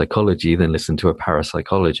 parapsychology, then listen to a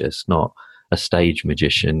parapsychologist, not a stage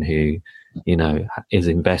magician who, is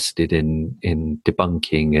invested in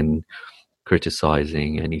debunking and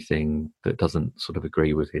criticizing anything that doesn't sort of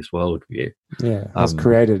agree with his worldview. Yeah, has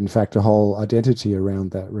created, in fact, a whole identity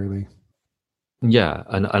around that, really. Yeah,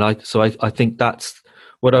 and I think that's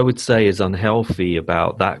what I would say is unhealthy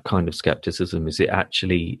about that kind of skepticism, is it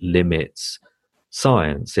actually limits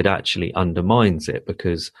science. It actually undermines it,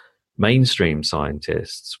 because mainstream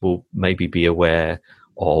scientists will maybe be aware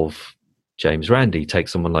of James Randi. Take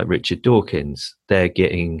someone like Richard Dawkins. They're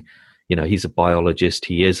getting, he's a biologist,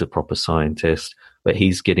 he is a proper scientist, but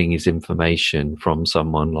he's getting his information from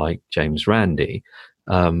someone like James Randi.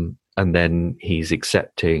 And then he's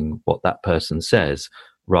accepting what that person says,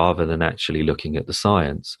 rather than actually looking at the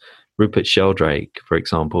science. Rupert Sheldrake, for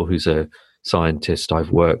example, who's a scientist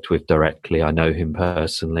I've worked with directly, I know him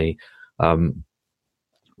personally.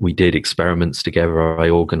 We did experiments together. I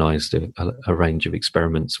organized a range of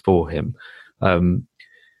experiments for him.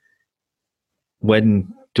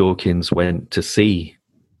 When Dawkins went to see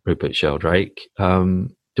Rupert Sheldrake,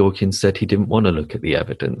 Dawkins said he didn't want to look at the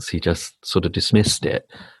evidence. He just sort of dismissed it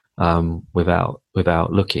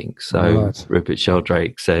without looking. So right. Rupert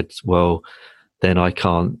Sheldrake said, well, then I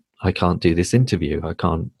can't do this interview. I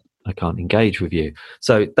can't engage with you.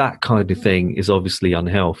 So that kind of thing is obviously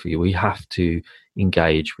unhealthy. We have to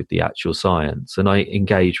engage with the actual science, and I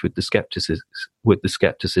engage with the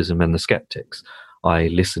skepticism and the skeptics. I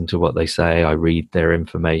listen to what they say. I read their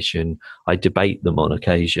information. I debate them on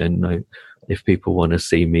occasion. If people want to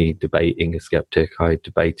see me debating a skeptic, I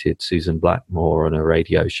debated Susan Blackmore on a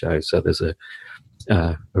radio show. So there's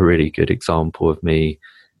a really good example of me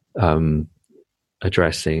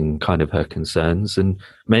addressing kind of her concerns, and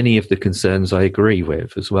many of the concerns I agree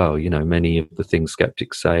with as well. Many of the things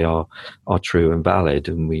skeptics say are true and valid,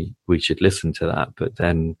 and we should listen to that, but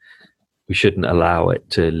then we shouldn't allow it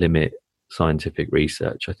to limit scientific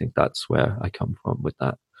research. I think that's where I come from with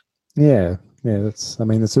that. Yeah, that's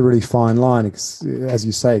a really fine line. As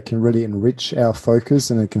you say, it can really enrich our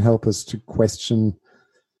focus, and it can help us to question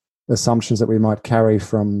assumptions that we might carry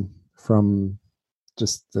from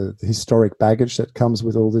just the historic baggage that comes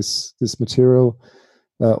with all this material,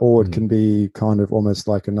 or it can be kind of almost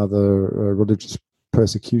like another religious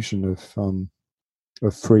persecution of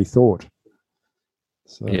free thought.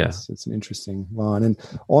 So yeah, it's an interesting line. And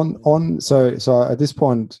so at this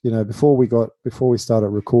point, before we started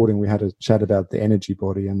recording, we had a chat about the energy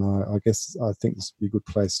body, and I think this would be a good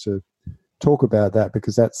place to talk about that,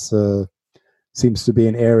 because that's seems to be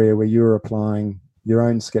an area where you're applying your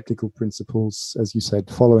own skeptical principles, as you said,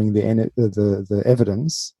 following the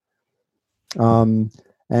evidence.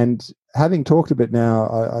 And having talked a bit now,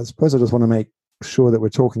 I suppose I just want to make sure that we're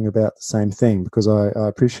talking about the same thing, because I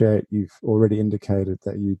appreciate you've already indicated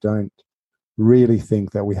that you don't really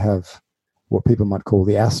think that we have what people might call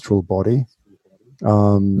the astral body. But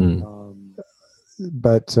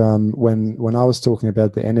when I was talking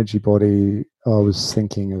about the energy body, I was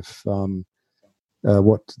thinking of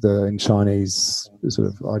what in Chinese sort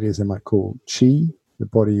of ideas they might call qi, the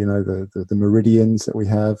body, the meridians that we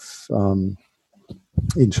have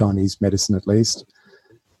in Chinese medicine, at least.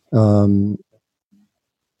 So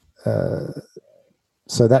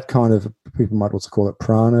that kind of, people might also call it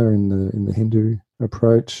prana in the Hindu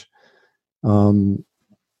approach. The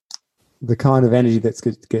kind of energy that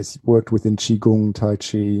gets worked with in Qigong, Tai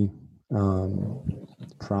Chi,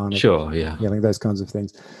 prana, healing, those kinds of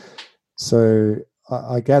things. So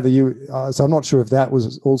I gather you. So I'm not sure if that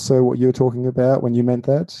was also what you were talking about when you meant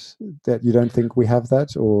that you don't think we have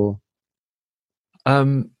that, or.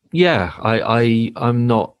 I'm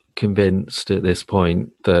not convinced at this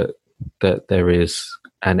point that there is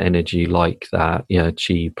an energy like that.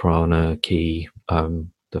 Chi, prana, ki.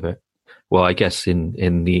 Well, I guess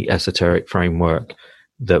in the esoteric framework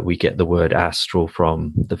that we get the word astral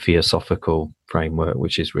from, the theosophical framework,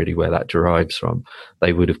 which is really where that derives from,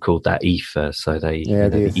 they would have called that ether. So the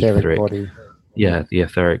etheric body. Yeah, the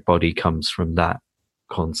etheric body comes from that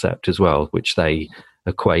concept as well, which they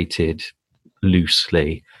equated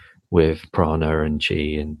loosely with prana and chi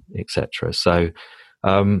and etc. So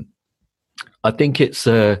I think it's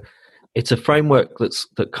a framework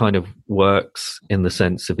that kind of works in the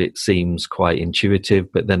sense of it seems quite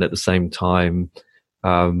intuitive, but then at the same time,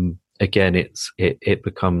 again, it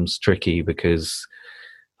becomes tricky because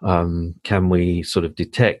can we sort of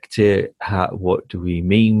detect it? What do we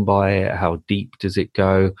mean by it? How deep does it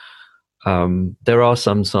go? There are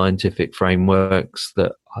some scientific frameworks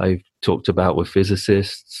that I've talked about with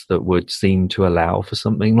physicists that would seem to allow for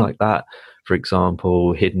something like that. For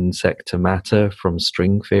example, hidden sector matter from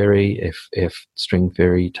string theory, if string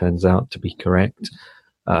theory turns out to be correct.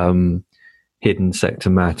 Hidden sector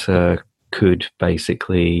matter could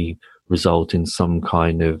basically result in some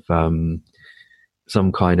kind of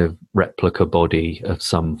replica body of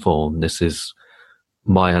some form. This is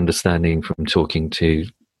my understanding from talking to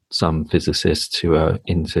some physicists who are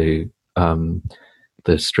into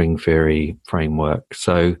the string theory framework.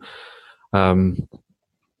 So,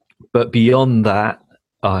 but beyond that,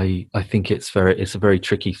 I think it's a very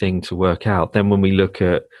tricky thing to work out. Then when we look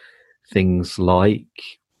at things like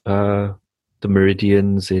the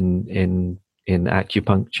meridians in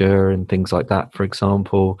acupuncture and things like that, for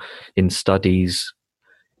example, in studies,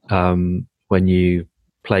 when you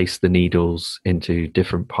place the needles into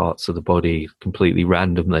different parts of the body completely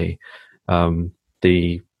randomly,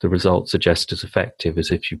 the results are just as effective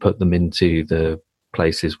as if you put them into the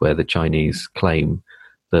places where the Chinese claim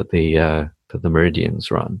that the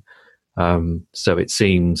meridians run. So it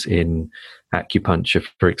seems in acupuncture,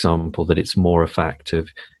 for example, that it's more a fact of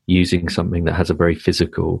using something that has a very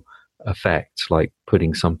physical effect, like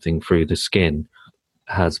putting something through the skin,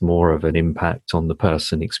 has more of an impact on the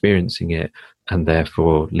person experiencing it, and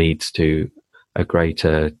therefore leads to a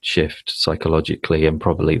greater shift psychologically, and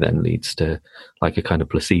probably then leads to like a kind of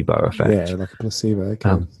placebo effect. Yeah, like a placebo.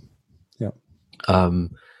 Okay.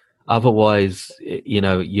 Otherwise,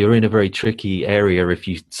 you're in a very tricky area if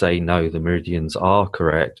you say no, the meridians are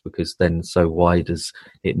correct, because then so why does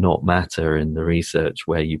it not matter in the research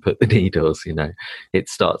where you put the needles? It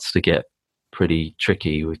starts to get pretty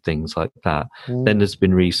tricky with things like that. Then there's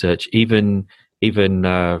been research, even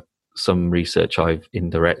some research I've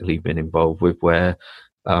indirectly been involved with, where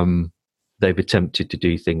they've attempted to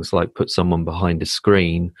do things like put someone behind a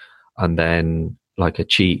screen and then like a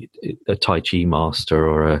Tai Chi master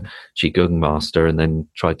or a Qigong master, and then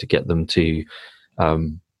tried to get them to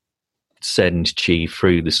send Qi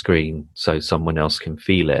through the screen so someone else can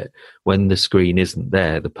feel it. When the screen isn't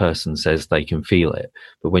there, the person says they can feel it,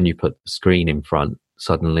 but when you put the screen in front,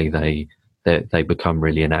 suddenly they become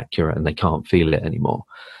really inaccurate and they can't feel it anymore.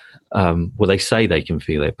 Well, they say they can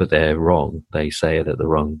feel it, but they're wrong. They say it at the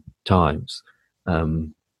wrong times.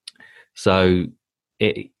 So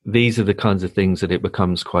these are the kinds of things that it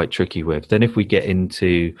becomes quite tricky with. Then if we get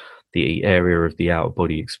into the area of the out of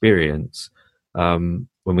body experience, when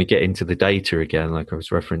we get into the data again, like I was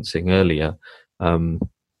referencing earlier,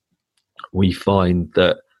 we find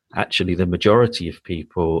that actually the majority of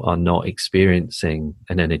people are not experiencing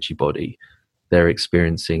an energy body. They're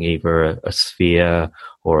experiencing either a sphere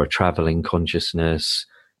or a traveling consciousness,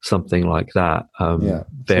 something like that.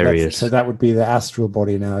 Various. So that would be the astral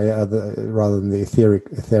body now, rather than the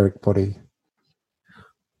etheric body.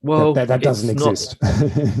 Well, that doesn't exist.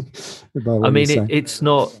 I mean, it's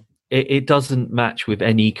not. it doesn't match with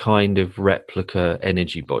any kind of replica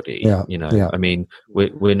energy body. Yeah, You know, yeah. I mean,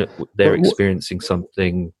 they're experiencing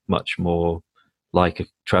something much more like a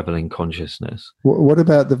traveling consciousness. What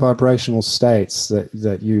about the vibrational states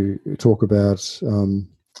that you talk about,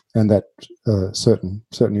 and that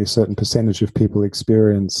certainly a certain percentage of people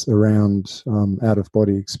experience around out of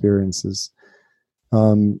body experiences?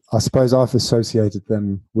 I suppose I've associated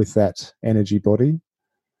them with that energy body.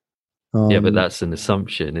 Yeah, but that's an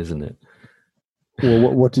assumption, isn't it?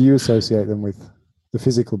 Well, what do you associate them with? The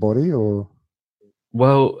physical body, or?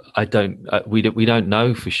 Well, I don't. We don't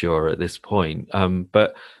know for sure at this point.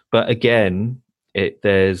 But again,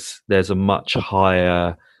 there's a much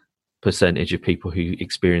higher percentage of people who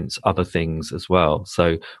experience other things as well.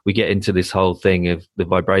 So we get into this whole thing of the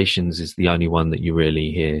vibrations is the only one that you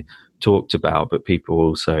really hear talked about, but people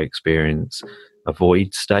also experience a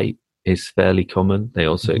void state is fairly common. They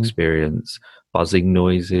also experience buzzing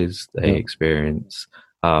noises. They experience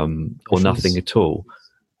or nothing at all.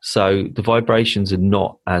 So the vibrations are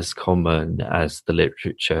not as common as the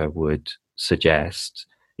literature would suggest.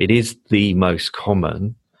 It is the most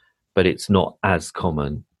common, but it's not as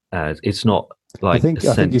common as it's not like I think you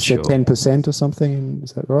said essential. 10% or something.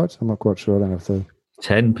 Is that right? I'm not quite sure. I don't know if the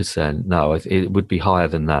 10%. No, it would be higher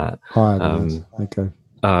than that. Higher than that. Okay.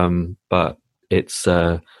 But it's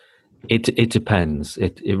it depends.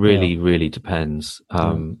 It really depends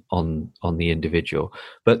on the individual.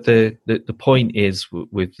 But the point is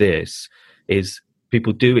with this is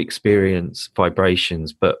people do experience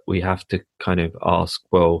vibrations, but we have to kind of ask,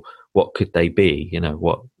 well, what could they be? You know,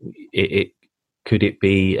 what it could it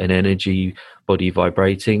be an energy body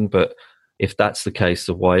vibrating? But if that's the case,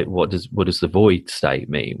 so what does the void state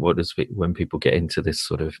mean? What does when people get into this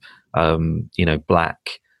sort of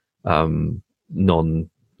black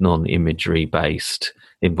non-imagery based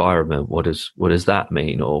environment, what does that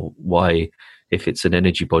mean? Or why, if it's an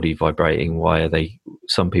energy body vibrating, why are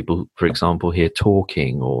some people, for example, hear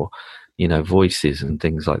talking or voices and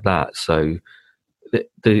things like that? So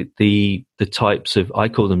the types of, I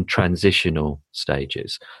call them transitional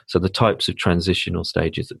stages. So the types of transitional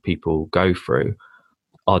stages that people go through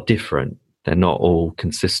are different. They're not all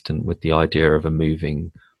consistent with the idea of a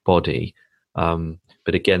moving body.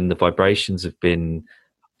 But again, the vibrations have been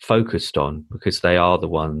focused on because they are the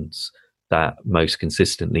ones that most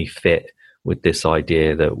consistently fit with this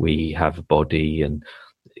idea that we have a body and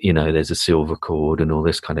there's a silver cord and all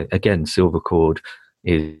this kind of, again, silver cord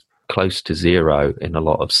is close to zero in a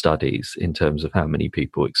lot of studies in terms of how many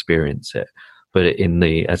people experience it. But in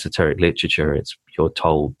the esoteric literature, you're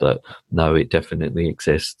told that no, it definitely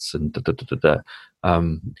exists and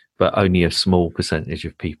but only a small percentage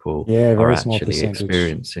of people are actually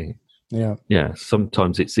experiencing. Yeah.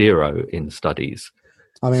 Sometimes it's zero in studies.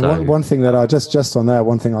 I mean, one thing that just on that,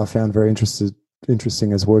 one thing I found very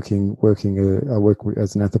interesting as working. I work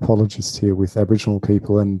as an anthropologist here with Aboriginal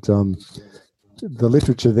people, and the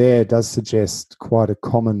literature there does suggest quite a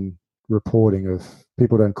common reporting of,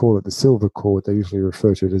 people don't call it the silver cord, they usually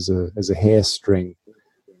refer to it as a hair string,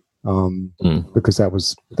 because that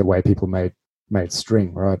was the way people made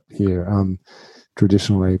string right here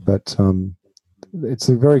traditionally. But it's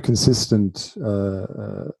a very consistently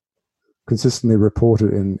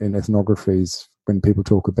reported in ethnographies when people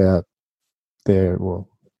talk about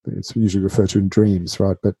it's usually referred to in dreams,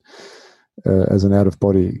 right? But as an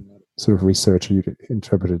out-of-body sort of researcher, you'd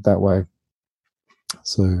interpret it that way.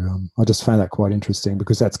 So I just found that quite interesting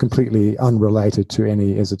because that's completely unrelated to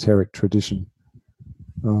any esoteric tradition.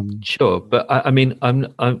 Sure, but I mean,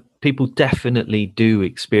 people definitely do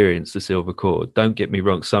experience the silver cord. Don't get me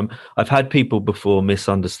wrong. I've had people before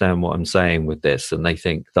misunderstand what I'm saying with this, and they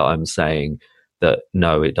think that I'm saying that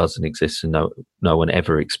no, it doesn't exist and no one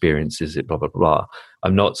ever experiences it, blah blah blah.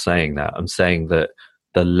 I'm not saying that. I'm saying that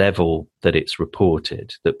the level that it's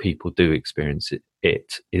reported that people do experience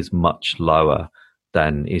it is much lower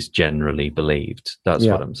than is generally believed. That's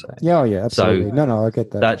what I'm saying. Yeah, absolutely. So no, I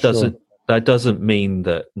get that. That doesn't mean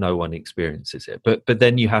that no one experiences it. But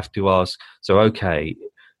then you have to ask, so okay,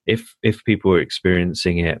 if people are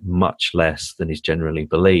experiencing it much less than is generally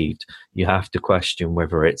believed, you have to question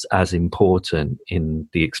whether it's as important in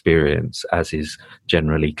the experience as is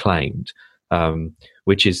generally claimed.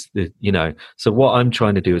 Which is so what I'm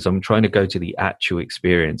trying to do is I'm trying to go to the actual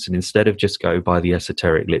experience, and instead of just go by the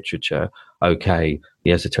esoteric literature, okay,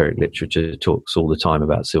 the esoteric literature talks all the time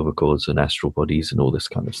about silver cords and astral bodies and all this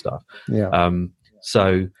kind of stuff.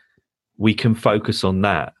 So we can focus on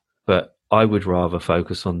that, but I would rather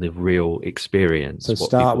focus on the real experience. So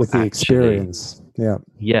start with the experience.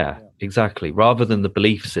 Yeah, exactly. Rather than the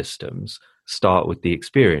belief systems, start with the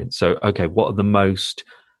experience. So, okay, what are the most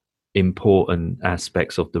important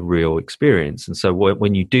aspects of the real experience. And so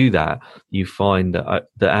when you do that, you find that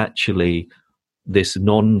actually this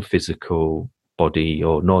non-physical body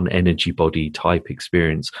or non-energy body type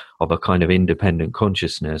experience of a kind of independent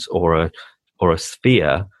consciousness or a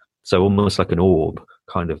sphere, so almost like an orb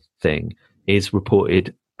kind of thing, is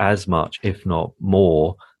reported as much, if not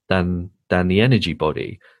more, than the energy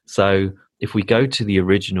body. So if we go to the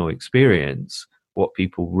original experience, what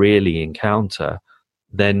people really encounter,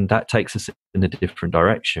 then that takes us in a different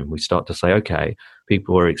direction. We start to say, okay,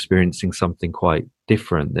 people are experiencing something quite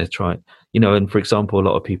different. They're trying, and for example, a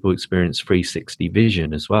lot of people experience 360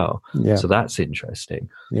 vision as well. Yeah. So that's interesting.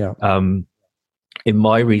 Yeah. In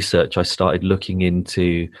my research, I started looking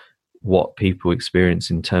into what people experience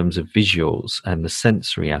in terms of visuals and the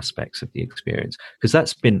sensory aspects of the experience, because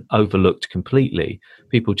that's been overlooked completely.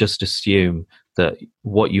 People just assume that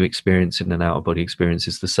what you experience in an out-of-body experience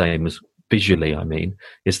is the same as visually,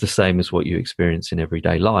 is the same as what you experience in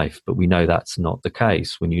everyday life. But we know that's not the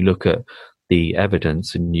case. When you look at the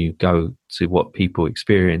evidence and you go to what people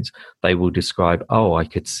experience, they will describe, I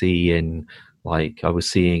could see in, like, I was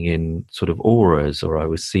seeing in sort of auras, or I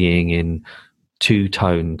was seeing in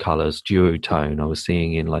two-tone colors, duotone, I was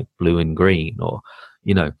seeing in like blue and green, or,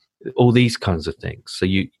 all these kinds of things. So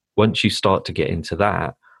once you start to get into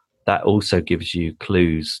that also gives you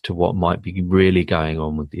clues to what might be really going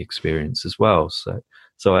on with the experience as well.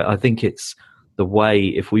 So I think it's the way,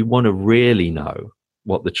 if we want to really know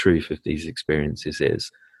what the truth of these experiences is,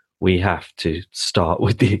 we have to start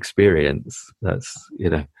with the experience. That's,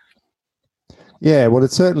 Yeah, well,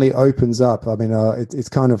 it certainly opens up. I mean, it's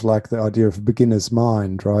kind of like the idea of a beginner's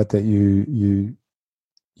mind, right? That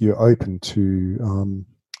you're open to,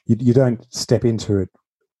 you don't step into it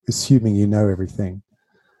assuming you know everything.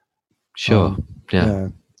 Sure. Yeah.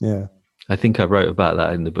 I think I wrote about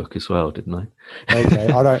that in the book as well, didn't I? Okay,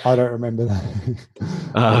 I don't remember that.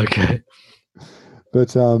 Okay. But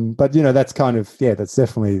that's kind of, that's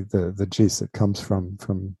definitely the gist that comes from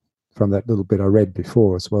that little bit I read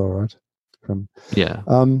before as well, right? And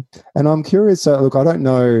I'm curious. Look, I don't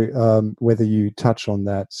know whether you touch on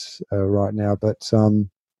that right now, but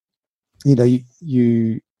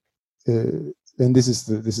you and this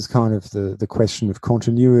is kind of the question of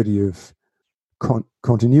continuity of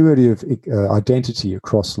identity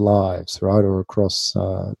across lives, right, or across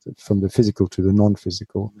from the physical to the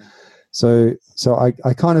non-physical. So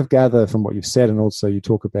I kind of gather from what you've said, and also you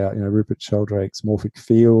talk about Rupert Sheldrake's morphic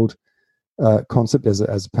field concept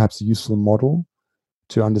as perhaps a useful model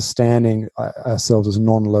to understanding ourselves as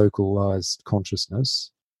non-localized consciousness.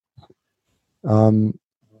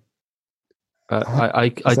 I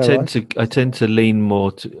tend to lean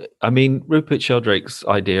more to. Rupert Sheldrake's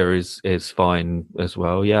idea is fine as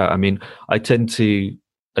well. Yeah, I tend to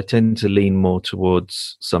lean more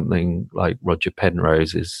towards something like Roger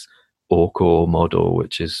Penrose's ORCOR model,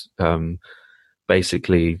 which is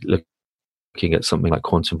basically looking at something like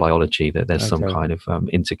quantum biology, that there's some kind of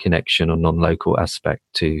interconnection or non-local aspect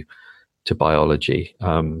to biology.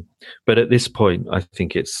 But at this point, I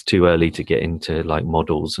think it's too early to get into like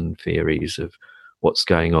models and theories of what's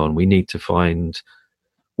going on. We need to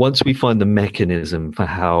once we find the mechanism for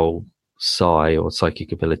how psi or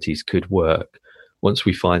psychic abilities could work, once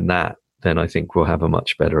we find that, then I think we'll have a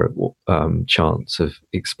much better chance of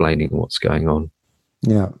explaining what's going on.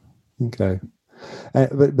 Yeah. Okay.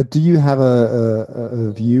 But do you have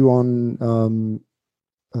a view on,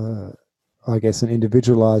 I guess, an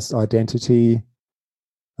individualized identity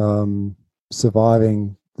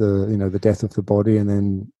surviving the death of the body and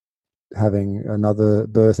then having another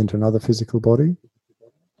birth into another physical body,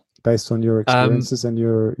 based on your experiences and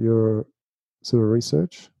your sort of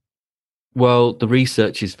research? Well, the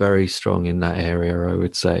research is very strong in that area, I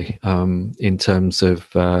would say, in terms of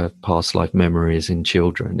past life memories in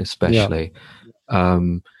children, especially. Yeah.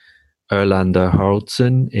 Erlander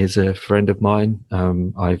Haraldson is a friend of mine.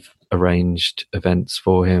 I've arranged events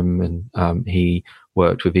for him, and he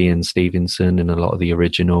worked with Ian Stevenson in a lot of the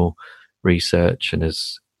original research,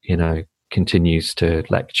 and continues to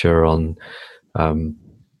lecture on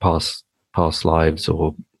past lives,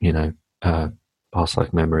 or past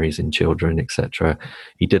life memories in children, etc.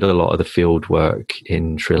 He did a lot of the field work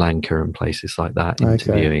in Sri Lanka and places like that,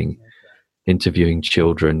 interviewing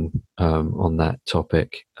children on that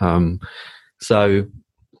topic. So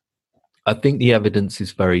I think the evidence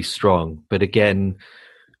is very strong, but again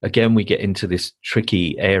we get into this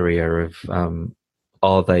tricky area of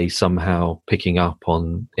are they somehow picking up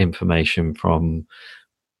on information from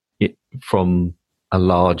a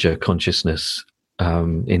larger consciousness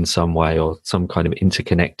in some way, or some kind of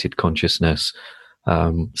interconnected consciousness,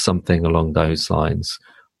 something along those lines,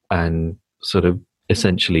 and sort of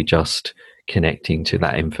essentially just connecting to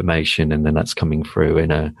that information, and then that's coming through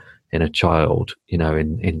in a child,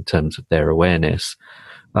 in terms of their awareness,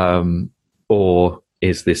 or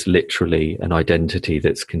is this literally an identity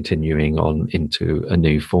that's continuing on into a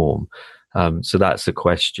new form? So that's a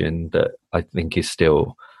question that I think is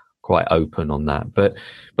still quite open on that. But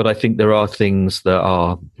I think there are things that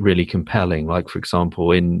are really compelling. Like, for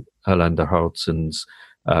example, in Erlander Haraldson's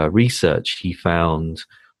research, he found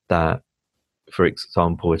that, for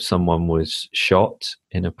example, if someone was shot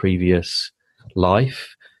in a previous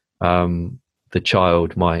life, the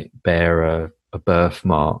child might bear a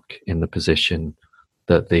birthmark in the position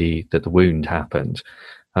that the wound happened.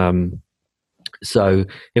 So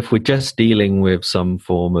if we're just dealing with some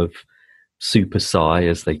form of super psi,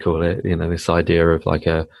 as they call it, this idea of like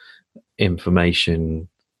a information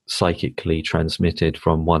psychically transmitted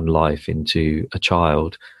from one life into a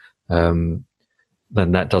child, then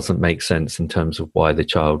that doesn't make sense in terms of why the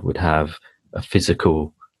child would have a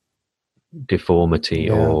physical deformity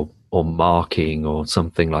or marking or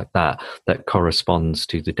something like that corresponds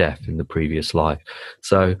to the death in the previous life.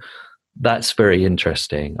 So that's very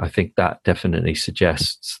interesting. I think that definitely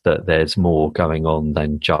suggests that there's more going on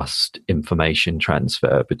than just information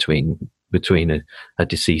transfer between a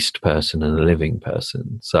deceased person and a living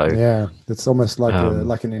person. So yeah, it's almost like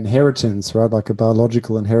like an inheritance, right? Like a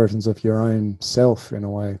biological inheritance of your own self in a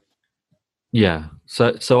way. Yeah.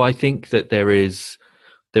 So I think that there is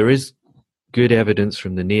good evidence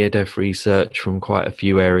from the near-death research from quite a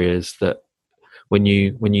few areas that when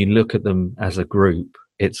you look at them as a group,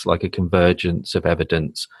 it's like a convergence of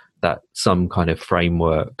evidence that some kind of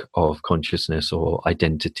framework of consciousness or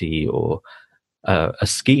identity or a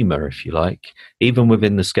schema, if you like, even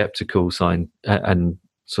within the skeptical sign and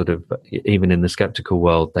sort of even in the skeptical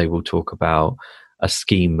world, they will talk about a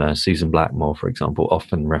schema. Susan Blackmore, for example,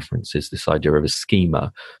 often references this idea of a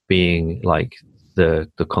schema being like the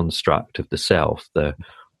construct of the self.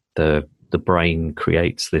 The brain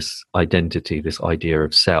creates this identity, this idea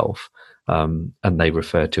of self, and they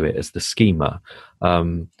refer to it as the schema.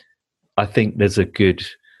 I think there's a good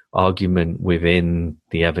argument within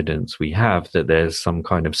the evidence we have that there's some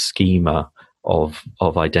kind of schema of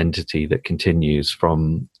identity that continues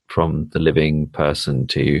from the living person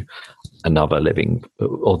to another living,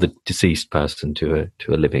 or the deceased person to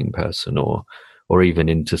a living person, or even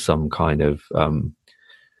into some kind of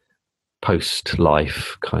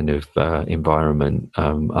post-life kind of environment,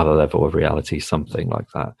 other level of reality, something like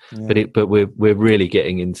that. Yeah. But we're really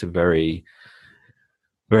getting into very,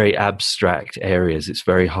 very abstract areas. It's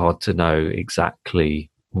very hard to know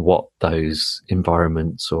exactly what those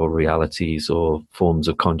environments or realities or forms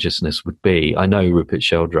of consciousness would be. I know Rupert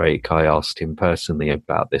Sheldrake, I asked him personally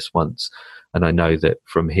about this once, and I know that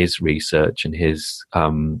from his research and his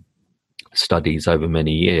studies over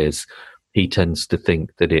many years, he tends to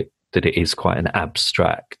think that it is quite an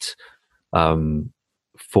abstract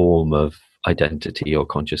form of identity or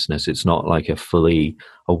consciousness. It's not like a fully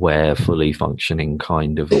aware, fully functioning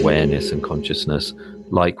kind of awareness and consciousness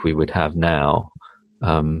like we would have now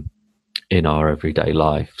in our everyday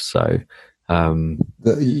life. So you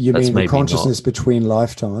mean the consciousness between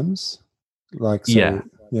lifetimes? Like, so,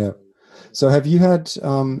 yeah. So have you had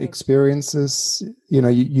experiences,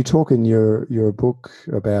 you talk in your book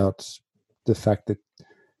about the fact that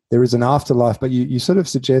there is an afterlife, but you sort of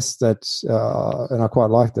suggest that, and I quite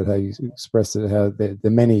like that how you expressed it, how the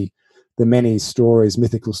many stories,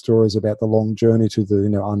 mythical stories about the long journey to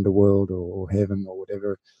the underworld or heaven or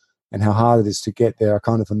whatever, and how hard it is to get there, are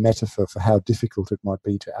kind of a metaphor for how difficult it might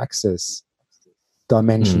be to access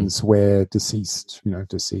dimensions where deceased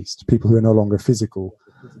people who are no longer physical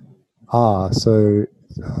are. So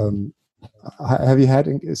have you had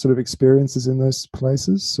sort of experiences in those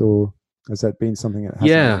places, or has that been something that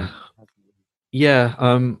hasn't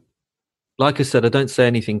been? Like I said, I don't say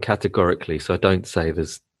anything categorically, so I don't say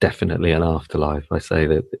there's definitely an afterlife. I say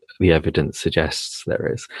that the evidence suggests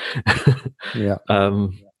there is. Yeah.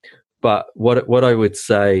 But what I would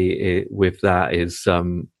say with that is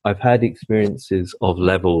I've had experiences of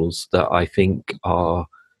levels that I think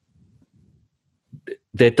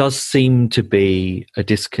there does seem to be a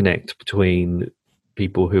disconnect between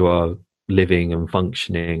people who are living and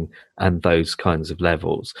functioning and those kinds of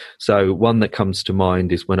levels. So one that comes to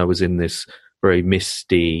mind is when I was in this very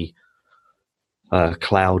misty,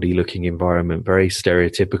 cloudy looking environment, very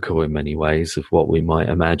stereotypical in many ways of what we might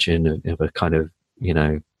imagine of a kind of,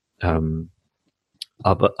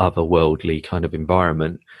 otherworldly kind of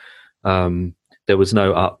environment. There was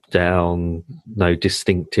no up, down, no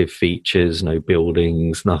distinctive features, no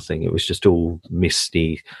buildings, nothing. It was just all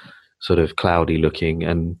misty, sort of cloudy looking,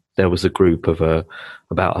 and there was a group of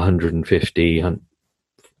about 150,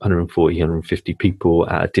 140, 150 people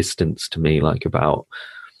at a distance to me, like about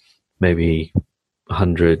maybe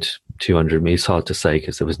 100, 200 meters. It's hard to say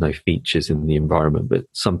because there was no features in the environment, but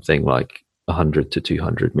something like 100 to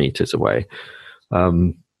 200 meters away.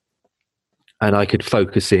 And I could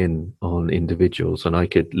focus in on individuals, and I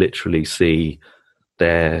could literally see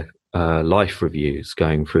their life reviews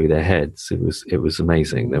going through their heads. It was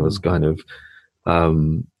amazing. There was kind of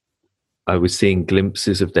I was seeing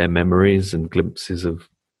glimpses of their memories and glimpses of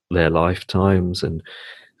their lifetimes and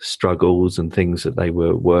struggles and things that they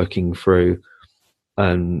were working through.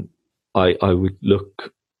 And I would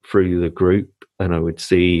look through the group and I would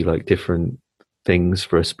see like different things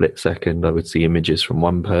for a split second. I would see images from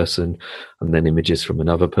one person and then images from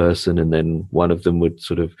another person, and then one of them would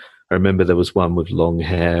sort of, I remember there was one with long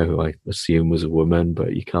hair who I assume was a woman,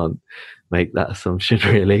 but you can't make that assumption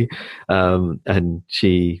really. And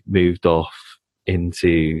she moved off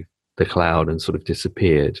into the cloud and sort of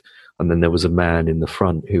disappeared. And then there was a man in the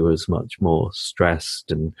front who was much more stressed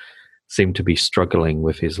and seemed to be struggling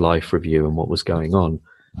with his life review and what was going on.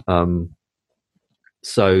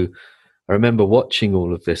 So I remember watching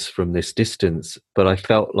all of this from this distance, but I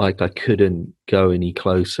felt like I couldn't go any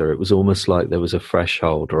closer. It was almost like there was a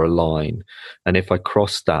threshold or a line. And if I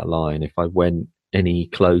crossed that line, if I went any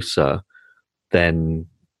closer, then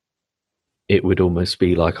it would almost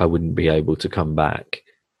be like I wouldn't be able to come back.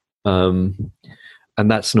 And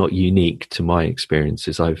that's not unique to my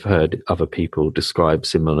experiences. I've heard other people describe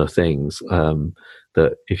similar things,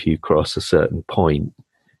 that if you cross a certain point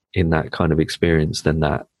in that kind of experience, then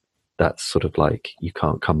that's sort of like you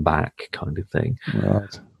can't come back kind of thing.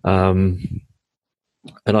 Right. And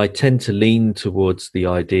I tend to lean towards the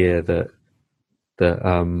idea that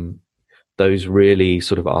those really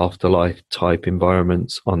sort of afterlife type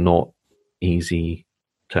environments are not easy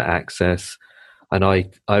to access. And I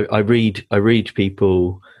read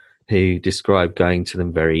people who describe going to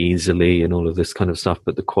them very easily and all of this kind of stuff,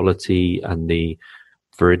 but the quality and the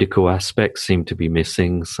veridical aspects seem to be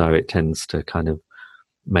missing. So it tends to kind of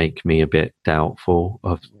make me a bit doubtful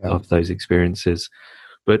of those experiences.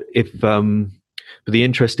 But but the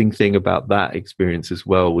interesting thing about that experience as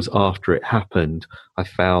well was after it happened, I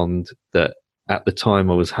found that at the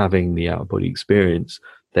time I was having the out-of-body experience,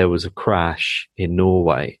 there was a crash in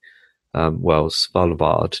Norway,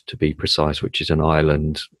 Svalbard to be precise, which is an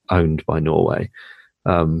island owned by Norway,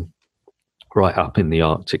 right up in the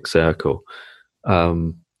Arctic Circle.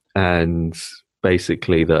 And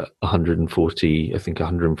basically that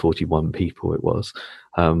 141 people it was,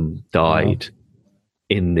 died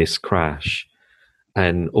in this crash.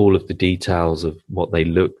 And all of the details of what they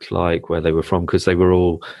looked like, where they were from, because they were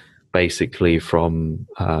all basically from,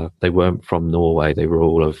 they weren't from Norway. They were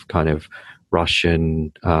all of kind of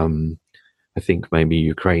Russian, I think maybe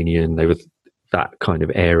Ukrainian. They were that kind of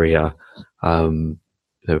area. There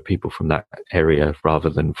were people from that area rather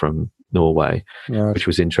than from Norway, which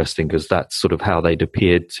was interesting because that's sort of how they'd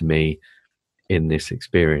appeared to me in this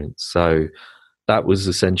experience. So that was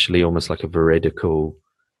essentially almost like a veridical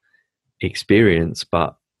experience,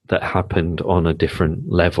 but that happened on a different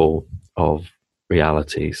level of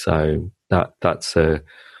reality. So that's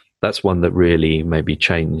one that really maybe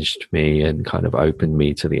changed me and kind of opened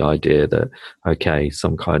me to the idea that, okay,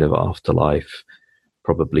 some kind of afterlife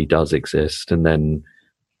probably does exist. And then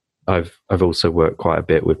I've also worked quite a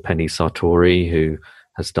bit with Penny Sartori, who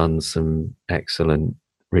has done some excellent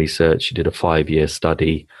research. She did a 5-year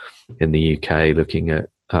study in the UK looking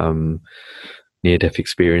at near-death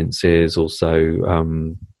experiences,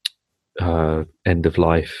 also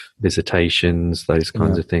end-of-life visitations, those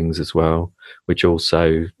kinds of things as well, which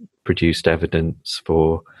also produced evidence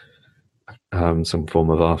for some form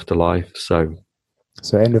of afterlife. So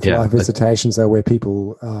end-of-life visitations are where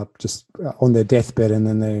people are just on their deathbed and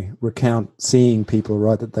then they recount seeing people,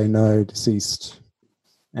 right, that they know, deceased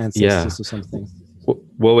ancestors or something.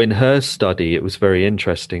 Well, in her study, it was very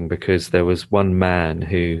interesting because there was one man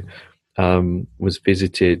who was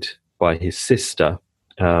visited by his sister,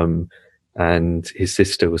 and his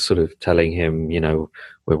sister was sort of telling him,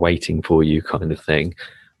 we're waiting for you kind of thing.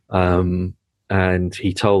 And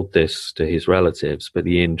he told this to his relatives, but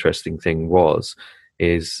the interesting thing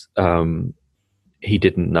is he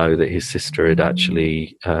didn't know that his sister had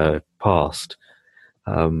actually passed.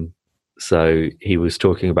 So he was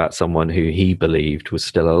talking about someone who he believed was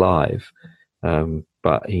still alive,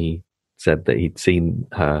 but he said that he'd seen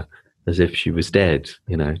her as if she was dead,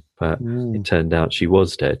 but it turned out she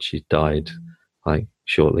was dead. She died like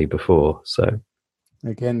shortly before. So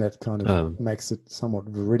again, that kind of makes it somewhat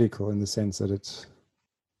veridical in the sense that it's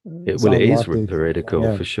It's Well, it is unlikely. veridical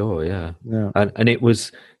Yeah, for sure. Yeah, yeah, and it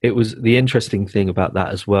was the interesting thing about that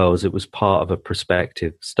as well is it was part of a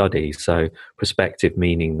prospective study. So prospective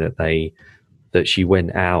meaning that she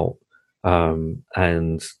went out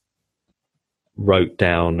and wrote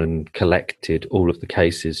down and collected all of the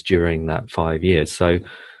cases during that 5 years. So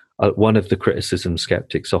one of the criticisms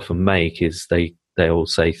skeptics often make is they'll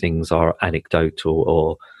say things are anecdotal,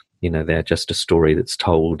 or they're just a story that's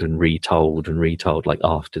told and retold like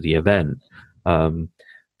after the event. Um,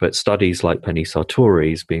 but studies like Penny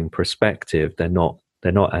Sartori's being prospective, they're not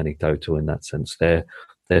anecdotal in that sense.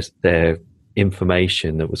 They're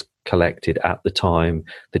information that was collected at the time.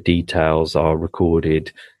 The details are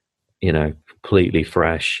recorded, completely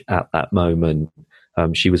fresh at that moment.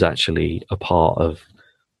 She was actually a part of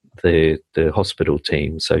the hospital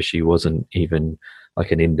team, so she wasn't even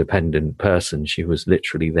like an independent person. She was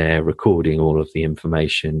literally there recording all of the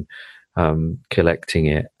information, collecting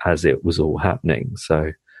it as it was all happening.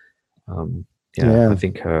 So yeah, I yeah.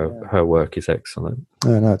 think her work is excellent.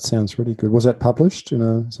 Oh, no, it sounds really good. Was that published in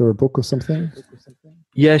is there a book or something?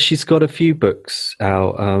 Yeah, she's got a few books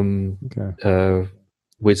out. Okay.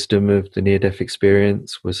 Wisdom of the Near-Death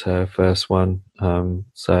Experience was her first one.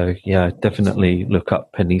 So yeah, definitely look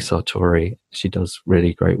up Penny Sartori. She does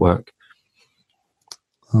really great work.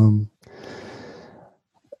 Um,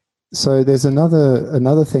 so there's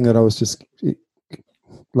another thing that I was just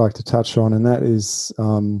like to touch on, and that is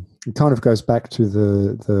it kind of goes back to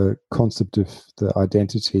the concept of the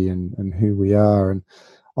identity and who we are. And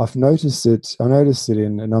I've noticed it. I noticed it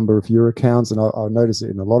in a number of your accounts, and I noticed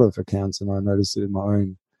it in a lot of accounts, and I noticed it in my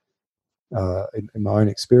own in my own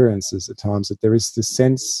experiences at times, that there is this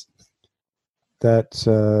sense that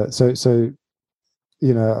so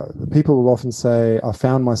people will often say, I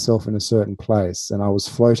found myself in a certain place and I was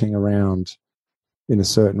floating around in a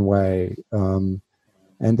certain way. And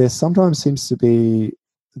there sometimes seems to be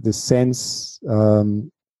this sense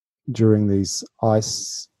during these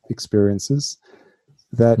ice experiences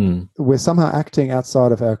that we're somehow acting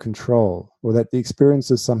outside of our control, or that the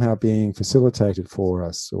experience is somehow being facilitated for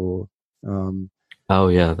us, or oh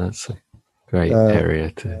yeah, that's a great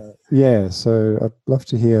area to. Yeah, so I'd love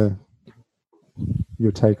to hear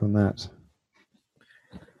your take on that.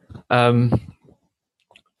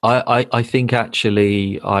 I think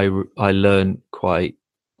actually I learned quite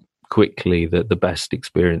quickly that the best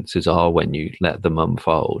experiences are when you let them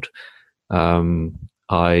unfold.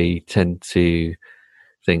 I tend to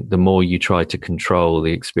think the more you try to control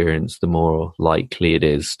the experience, the more likely it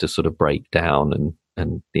is to sort of break down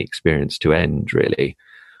and the experience to end, really.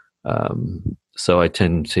 So I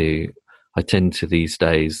tend to these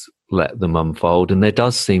days let them unfold, and there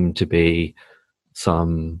does seem to be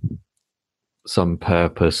some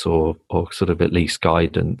purpose or sort of at least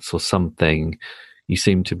guidance or something. You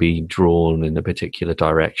seem to be drawn in a particular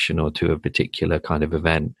direction or to a particular kind of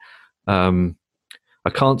event. I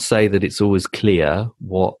can't say that it's always clear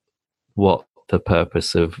what the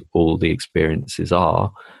purpose of all the experiences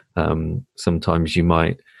are. Sometimes you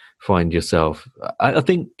might find yourself, I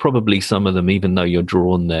think probably some of them, even though you're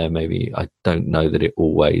drawn there, maybe I don't know that it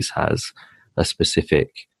always has a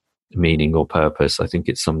specific meaning or purpose. I think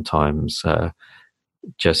it's sometimes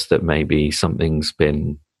just that maybe something's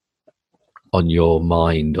been on your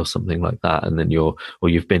mind or something like that, and then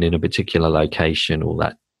you've been in a particular location all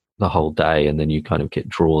that the whole day, and then you kind of get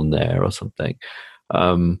drawn there or something.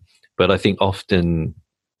 But I think often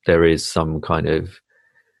there is some kind of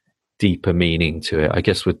deeper meaning to it. I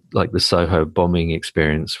guess with like the Soho bombing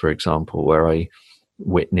experience, for example, where I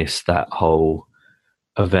witnessed that whole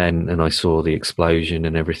event and I saw the explosion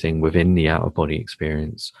and everything within the out of body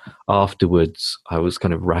experience. Afterwards, I was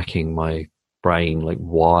kind of racking my brain, like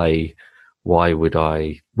why would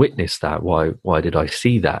I witness that? Why did I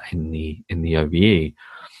see that in the OBE?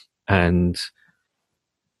 And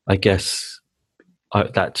I guess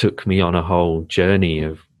that took me on a whole journey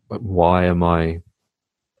of why am I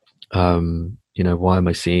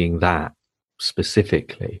seeing that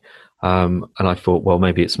specifically? And I thought, well,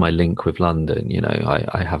 maybe it's my link with London.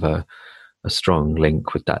 I have a strong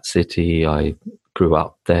link with that city. I grew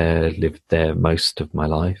up there, lived there most of my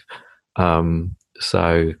life.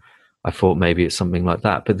 So I thought maybe it's something like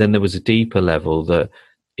that. But then there was a deeper level that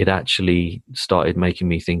it actually started making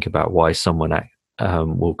me think about why someone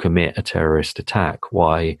will commit a terrorist attack,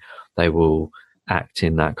 why they will act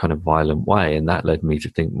in that kind of violent way. And that led me to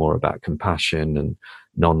think more about compassion and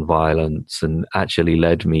non-violence, and actually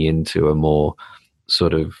led me into a more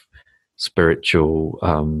sort of spiritual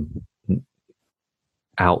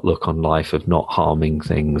outlook on life of not harming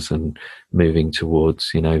things and moving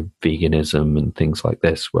towards, veganism and things like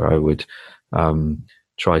this, where I would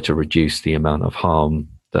try to reduce the amount of harm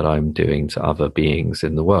that I'm doing to other beings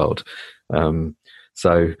in the world.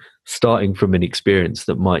 So starting from an experience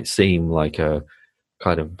that might seem like a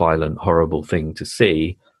kind of violent, horrible thing to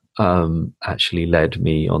see, actually led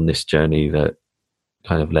me on this journey that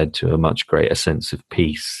kind of led to a much greater sense of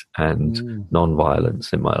peace and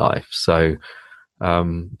non-violence in my life. So by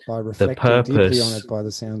reflecting deeply on it, by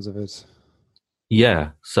the sounds of it.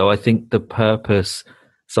 Yeah. So I think the purpose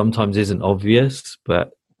sometimes isn't obvious,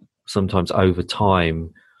 but sometimes over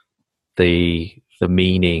time, the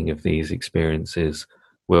meaning of these experiences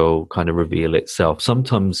will kind of reveal itself.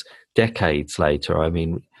 Sometimes decades later. I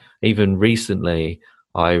mean, even recently,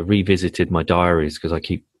 I revisited my diaries because I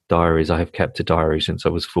keep diaries. I have kept a diary since I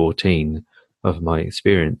was 14 of my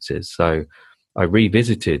experiences. So I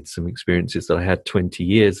revisited some experiences that I had 20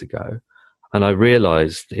 years ago. And I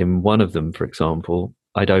realized in one of them, for example,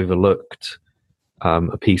 I'd overlooked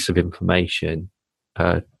a piece of information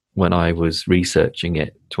when I was researching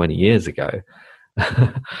it 20 years ago.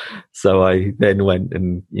 So I then went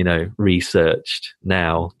and, researched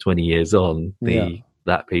now 20 years on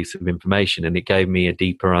that piece of information, and it gave me a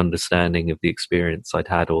deeper understanding of the experience I'd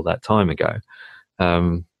had all that time ago.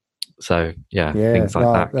 So things like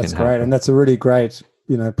that. That's great. Happen. And that's a really great,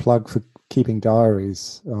 plug for keeping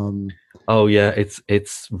diaries. Oh yeah,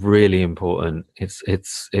 it's really important.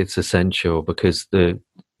 It's essential because the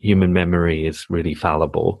human memory is really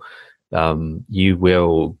fallible. You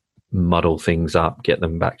will muddle things up, get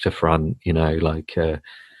them back to front,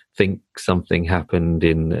 think something happened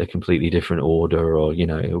in a completely different order, or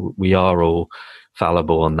we are all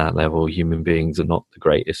fallible on that level. Human beings are not the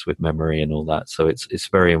greatest with memory and all that, so it's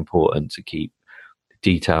very important to keep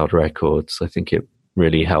detailed records. I think it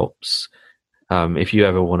really helps. If you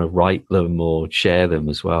ever want to write them or share them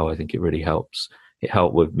as well, I think it really helps. It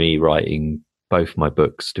helped with me writing both my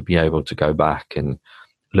books to be able to go back and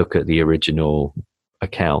look at the original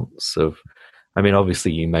accounts of,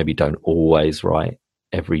 obviously you maybe don't always write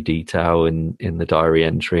every detail in the diary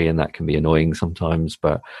entry, and that can be annoying sometimes,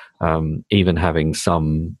 but even having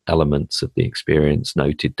some elements of the experience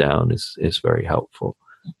noted down is very helpful.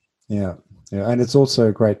 Yeah. And it's also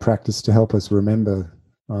a great practice to help us remember,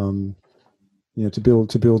 to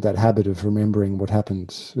build that habit of remembering what happened.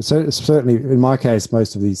 So certainly in my case,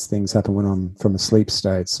 most of these things happen when I'm from a sleep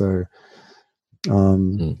state. So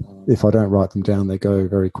if I don't write them down, they go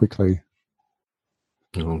very quickly.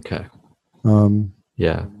 Okay.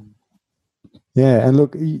 Yeah. And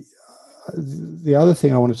look, the other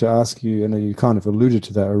thing I wanted to ask you, and you kind of alluded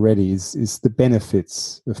to that already, is the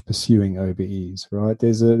benefits of pursuing OBEs, right?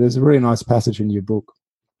 There's a really nice passage in your book.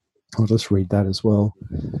 I'll just read that as well.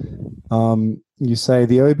 You say,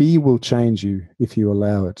 the OBE will change you if you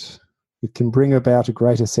allow it. It can bring about a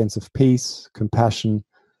greater sense of peace, compassion,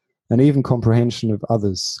 and even comprehension of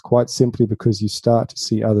others, quite simply because you start to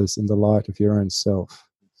see others in the light of your own self.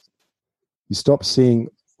 You stop seeing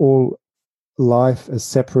all life as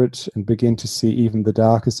separate and begin to see even the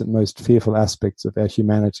darkest and most fearful aspects of our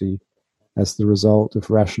humanity as the result of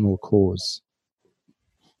rational cause.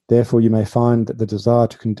 Therefore, you may find that the desire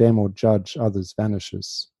to condemn or judge others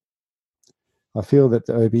vanishes. I feel that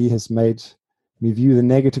the OBE has made me view the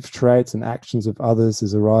negative traits and actions of others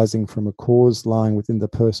as arising from a cause lying within the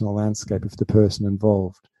personal landscape of the person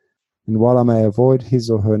involved. And while I may avoid his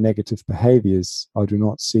or her negative behaviors, I do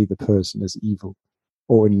not see the person as evil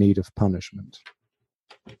or in need of punishment.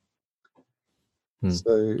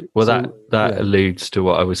 That alludes to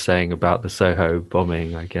what I was saying about the Soho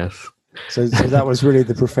bombing, I guess. So that was really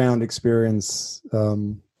the profound experience.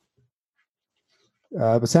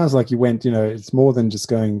 But it sounds like you went, it's more than just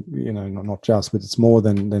going, not just, but it's more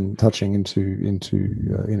than touching into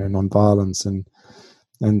nonviolence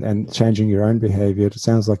and changing your own behavior. It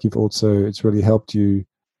sounds like it's really helped you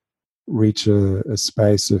reach a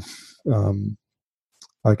space of,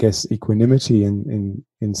 I guess, equanimity in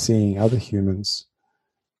seeing other humans.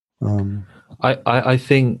 I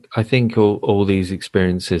think all these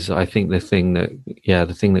experiences, I think the thing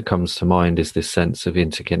that comes to mind is this sense of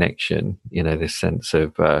interconnection, this sense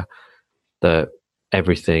of that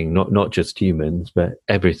everything, not just humans, but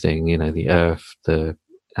everything, the earth, the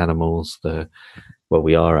animals,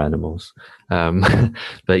 we are animals, but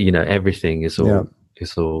everything is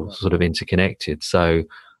all sort of interconnected. So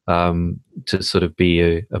to sort of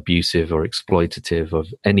be abusive or exploitative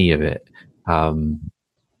of any of it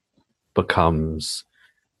becomes,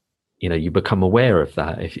 you become aware of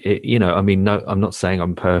that. If it, no, I'm not saying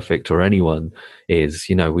I'm perfect or anyone is,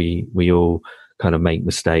 we all kind of make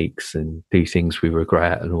mistakes and do things we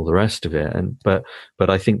regret and all the rest of it. But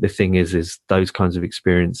I think the thing is those kinds of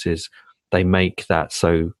experiences they make that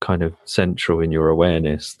so kind of central in your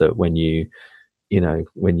awareness that when you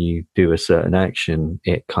when you do a certain action,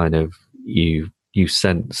 it kind of you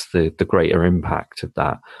sense the greater impact of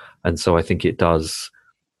that. And so I think it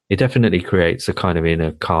definitely creates a kind of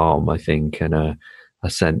inner calm, I think, and a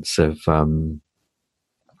sense of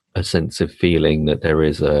feeling that there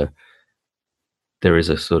is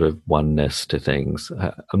a sort of oneness to things.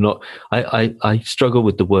 I struggle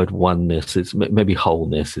with the word oneness. It's maybe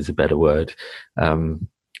wholeness is a better word.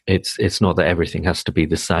 It's not that everything has to be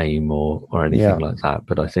the same or anything like that,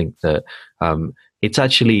 but I think that it's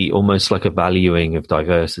actually almost like a valuing of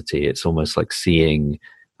diversity. It's almost like seeing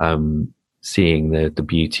the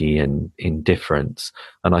beauty in difference.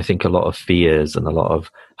 And I think a lot of fears and a lot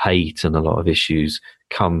of hate and a lot of issues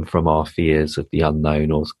come from our fears of the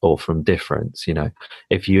unknown or from difference.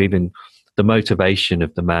 If you even, the motivation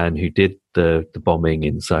of the man who did the bombing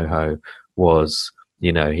in Soho was,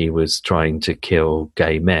 he was trying to kill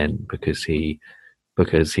gay men because he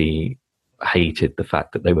hated the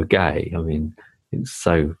fact that they were gay. I mean, it's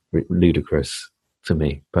so ludicrous to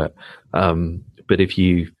me. But if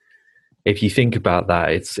you think about that,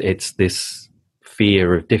 it's this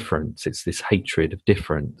fear of difference. It's this hatred of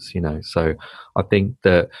difference. So I think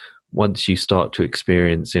that once you start to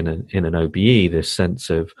experience in an OBE this sense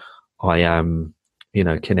of I am,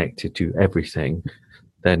 connected to everything,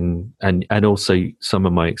 then and also some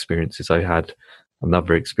of my experiences, I had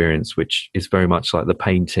another experience which is very much like the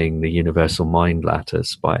painting The Universal Mind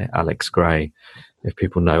Lattice by Alex Gray. If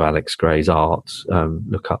people know Alex Gray's art,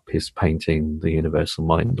 look up his painting The Universal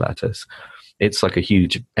Mind Lattice. It's like a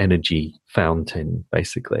huge energy fountain,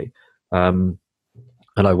 basically. And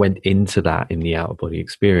I went into that in the out of body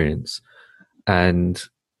experience, and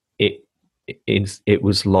it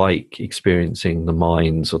was like experiencing the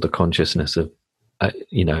minds or the consciousness of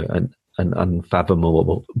an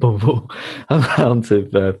unfathomable amount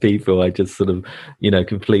of people. I just sort of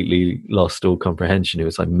completely lost all comprehension. It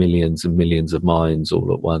was like millions and millions of minds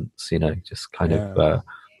all at once, just kind of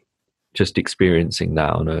just experiencing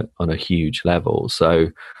that on a huge level.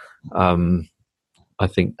 So I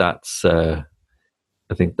think that's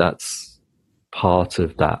part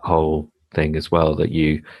of that whole thing as well, that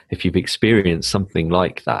if you've experienced something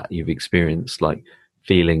like that, you've experienced like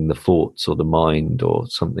feeling the thoughts or the mind or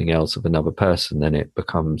something else of another person, then it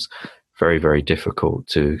becomes very, very difficult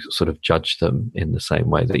to sort of judge them in the same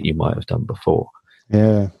way that you might have done before.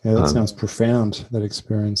 Yeah, that sounds profound, that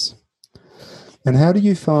experience. And how do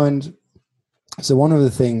you find, so one of the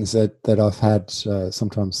things that I've had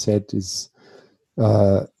sometimes said is,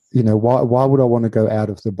 why would I want to go out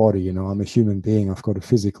of the body? I'm a human being, I've got a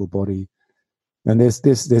physical body. And there's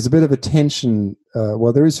a bit of a tension,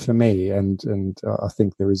 well, there is for me, and I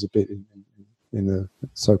think there is a bit in the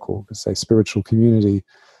so-called, say, spiritual community,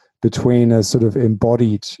 between a sort of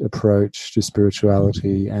embodied approach to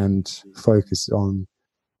spirituality and focus on,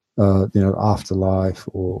 afterlife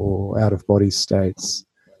or out-of-body states.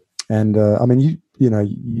 And I mean,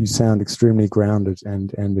 you sound extremely grounded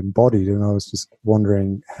and embodied, and I was just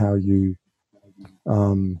wondering how you,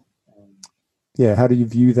 how do you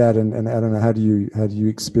view that, and I don't know, how do you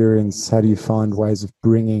experience, how do you find ways of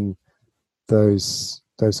bringing those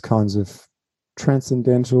kinds of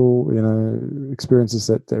transcendental, experiences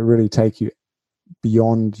that really take you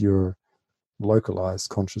beyond your localized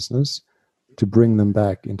consciousness to bring them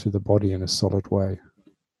back into the body in a solid way?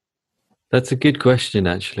 That's a good question,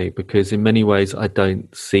 actually, because in many ways I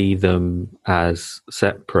don't see them as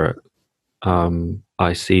separate.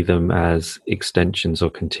 I see them as extensions or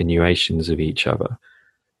continuations of each other.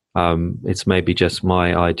 It's maybe just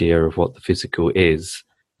my idea of what the physical is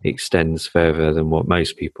extends further than what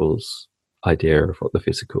most people's idea of what the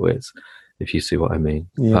physical is, if you see what I mean.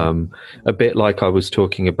 Yeah. A bit like I was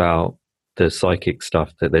talking about the psychic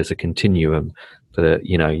stuff, that there's a continuum, that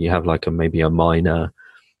you have like maybe a minor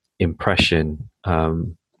impression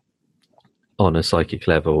on a psychic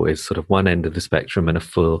level is sort of one end of the spectrum, and a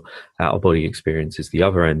full out-of-body experience is the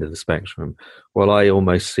other end of the spectrum. Well, I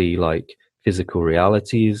almost see like physical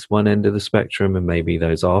reality is one end of the spectrum, and maybe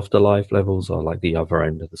those afterlife levels are like the other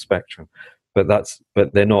end of the spectrum. But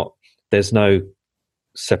they're not. There's no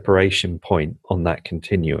separation point on that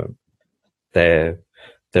continuum. They're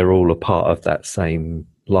all a part of that same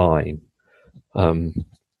line.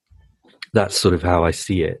 That's sort of how I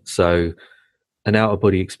see it. So an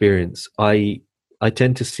out-of-body experience, I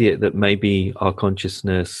tend to see it that maybe our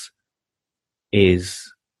consciousness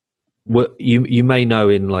is what you may know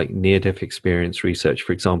in like near-death experience research,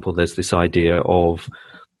 for example. There's this idea of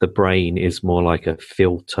the brain is more like a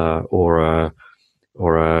filter or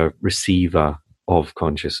a receiver of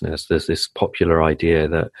consciousness. There's this popular idea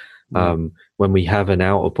that Yeah. When we have an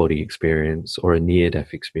out of body experience or a near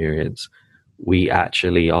death experience, we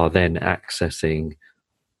actually are then accessing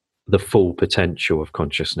the full potential of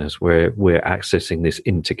consciousness, where we're accessing this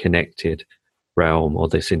interconnected realm or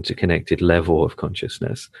this interconnected level of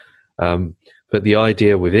consciousness. But the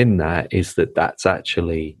idea within that is that that's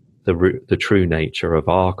actually the true nature of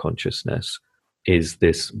our consciousness, is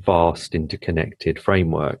this vast interconnected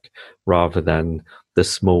framework, rather than the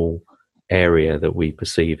small area that we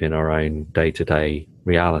perceive in our own day-to-day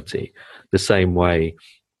reality. The same way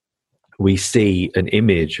we see an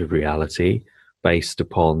image of reality based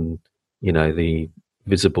upon, the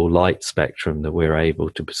visible light spectrum that we're able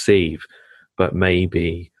to perceive, but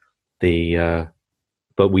maybe the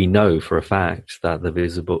but we know for a fact that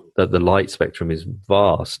the light spectrum is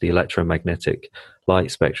vast. The electromagnetic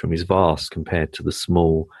light spectrum is vast compared to the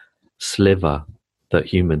small sliver that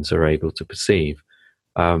humans are able to perceive.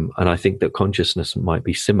 And I think that consciousness might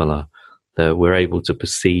be similar, that we're able to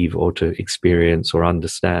perceive or to experience or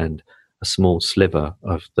understand a small sliver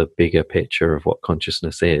of the bigger picture of what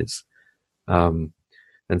consciousness is. And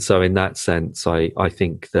so in that sense, I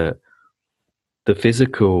think that the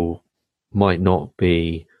physical might not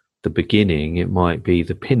be the beginning, it might be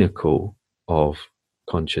the pinnacle of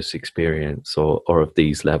conscious experience or of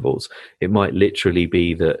these levels. It might literally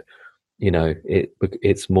be that,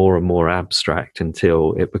 it's more and more abstract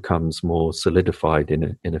until it becomes more solidified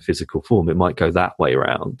in a physical form. It might go that way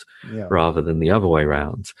around, Yeah. rather than the other way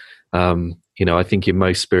around. I think in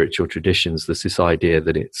most spiritual traditions, there's this idea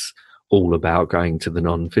that it's all about going to the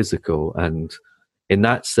non-physical. And in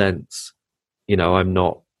that sense,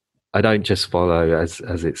 I don't just follow, as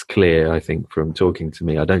it's clear, I think, from talking to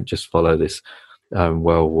me, I don't just follow this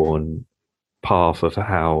well-worn path of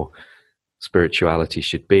how spirituality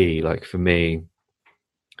should be. Like for me,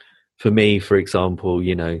 for example,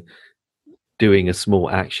 doing a small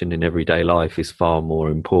action in everyday life is far more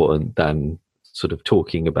important than sort of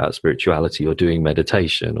talking about spirituality or doing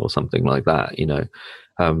meditation or something like that.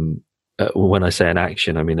 When I say an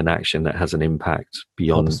action, I mean an action that has an impact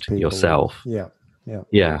beyond yourself. Yeah.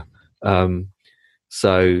 I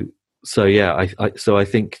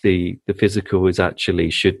think the physical is actually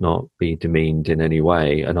should not be demeaned in any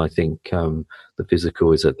way, and I think the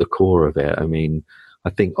physical is at the core of it. I mean, I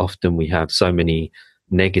think often we have so many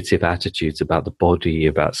negative attitudes about the body,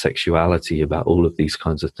 about sexuality, about all of these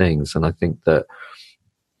kinds of things, and I think that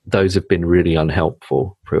those have been really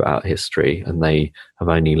unhelpful throughout history, and they have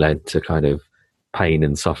only led to kind of pain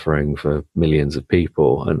and suffering for millions of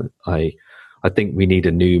people. And I think we need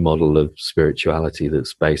a new model of spirituality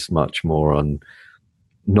that's based much more on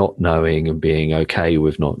not knowing and being okay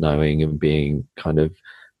with not knowing, and being kind of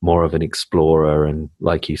more of an explorer. And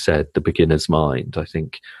like you said, the beginner's mind. I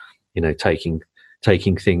think,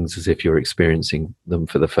 taking things as if you're experiencing them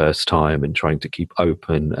for the first time, and trying to keep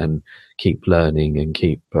open and keep learning and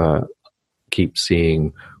keep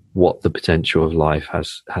seeing what the potential of life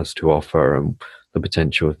has to offer, and the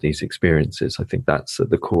potential of these experiences. I think that's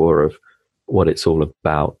at the core of what it's all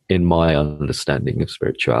about in my understanding of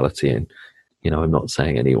spirituality. And I'm not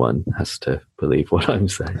saying anyone has to believe what I'm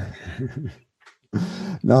saying.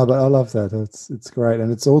 No, but I love that. It's great.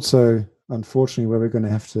 And it's also, unfortunately, where we're going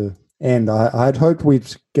to have to end. I had hoped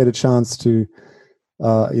we'd get a chance to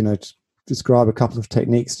describe a couple of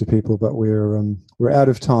techniques to people, but we're out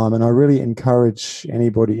of time. And I really encourage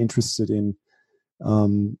anybody interested in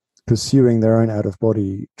pursuing their own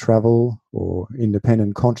out-of-body travel or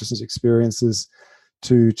independent consciousness experiences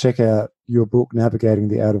to check out your book, Navigating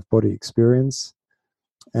the Out-of-Body Experience.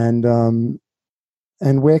 And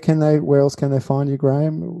where else can they find you,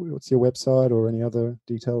 Graham? What's your website or any other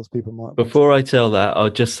details people might? Before I tell that,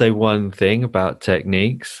 I'll just say one thing about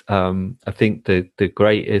techniques. I think the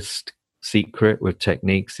greatest secret with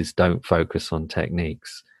techniques is don't focus on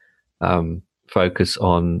techniques. Focus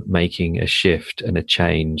on making a shift and a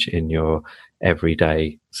change in your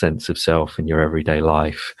everyday sense of self, in your everyday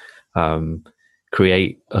life.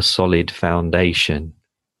 Create a solid foundation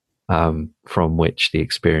from which the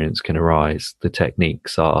experience can arise. The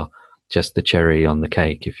techniques are just the cherry on the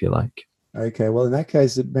cake, if you like. Okay, well, in that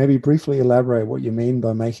case, maybe briefly elaborate what you mean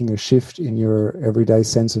by making a shift in your everyday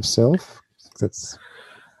sense of self. That's...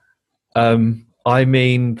 I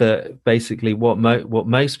mean that basically what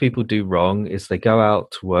most people do wrong is they go out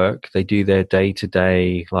to work, they do their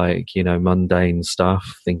day-to-day, mundane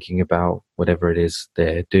stuff, thinking about whatever it is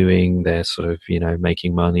they're doing. They're sort of,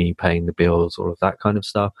 making money, paying the bills, all of that kind of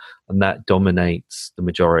stuff. And that dominates the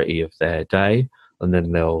majority of their day. And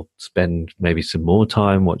then they'll spend maybe some more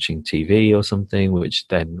time watching TV or something, which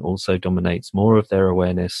then also dominates more of their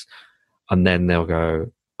awareness. And then they'll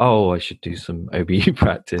go, oh, I should do some OBE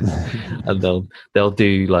practice. And they'll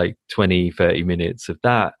do like 20, 30 minutes of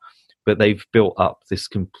that. But they've built up this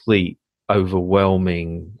complete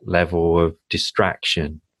overwhelming level of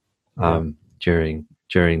distraction during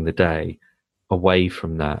the day away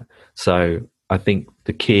from that. So I think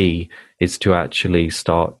the key is to actually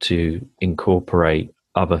start to incorporate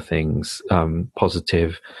other things,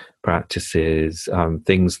 positive practices,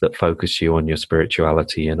 things that focus you on your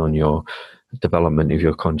spirituality and on your development of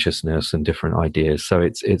your consciousness and different ideas. So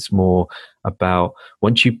it's more about,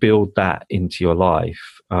 once you build that into your life,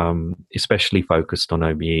 especially focused on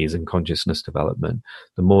OBEs and consciousness development,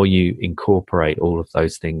 the more you incorporate all of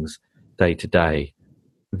those things day to day,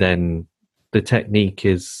 then the technique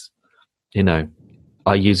is,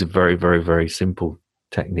 I use a very, very, very simple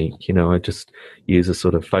technique. I just use a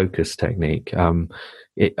sort of focus technique.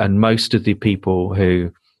 And most of the people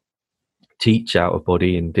who teach out of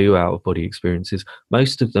body and do out of body experiences,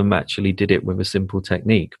 most of them actually did it with a simple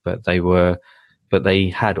technique, but they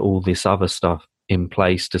had all this other stuff in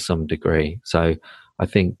place to some degree. So I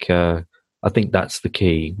think that's the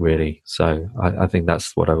key, really. So I think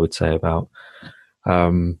that's what I would say about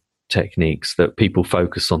techniques, that people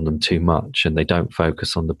focus on them too much and they don't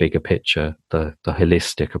focus on the bigger picture, the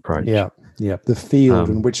holistic approach. Yeah, the field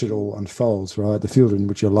in which it all unfolds, right? The field in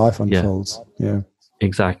which your life unfolds. Yeah.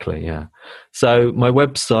 Exactly, yeah. So my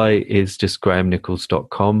website is just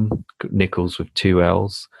grahamnichols.com, Nichols with 2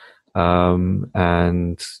 L's.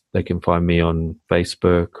 And they can find me on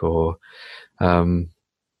Facebook or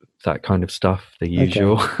that kind of stuff, the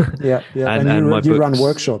usual. Okay. Yeah. and you run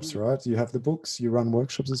workshops, right? You have the books, you run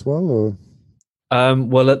workshops as well, or?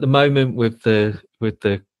 Well, at the moment with the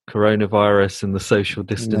coronavirus and the social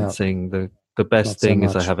distancing, the best thing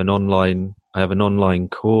is I have an online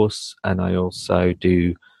course, and I also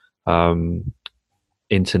do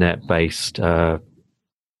internet-based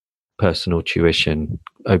personal tuition,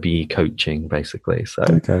 OBE coaching, basically. So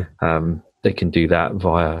they can do that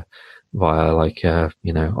via like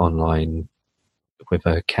online with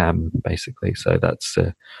a cam, basically. So that's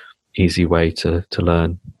an easy way to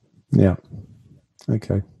learn. Yeah.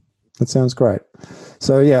 Okay. That sounds great.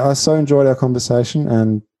 So yeah, I so enjoyed our conversation,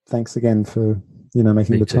 and thanks again for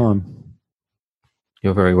making the time.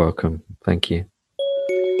 You're very welcome. Thank you.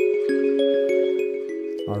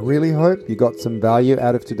 I really hope you got some value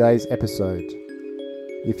out of today's episode.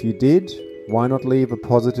 If you did, why not leave a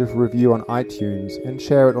positive review on iTunes and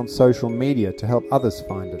share it on social media to help others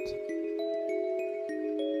find it?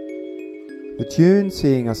 The tune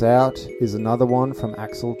seeing us out is another one from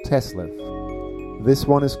Axel Teslev. This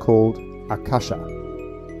one is called Akasha.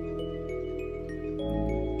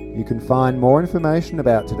 You can find more information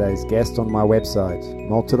about today's guest on my website,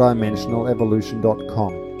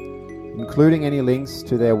 multidimensionalevolution.com, including any links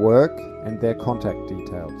to their work and their contact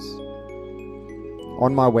details.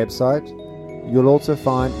 On my website, you'll also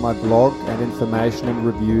find my blog and information and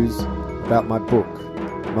reviews about my book,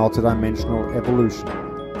 Multidimensional Evolution,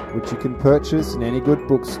 which you can purchase in any good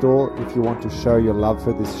bookstore if you want to show your love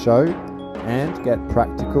for this show and get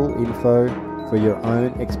practical info for your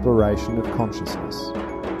own exploration of consciousness.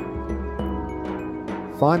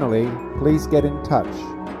 Finally, please get in touch,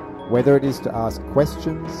 whether it is to ask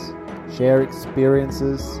questions, share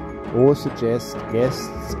experiences, or suggest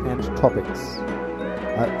guests and topics.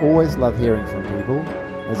 I always love hearing from people,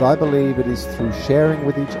 as I believe it is through sharing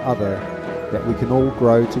with each other that we can all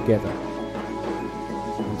grow together.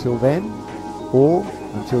 Until then, or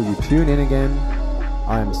until you tune in again,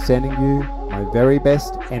 I am sending you my very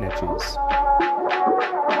best energies.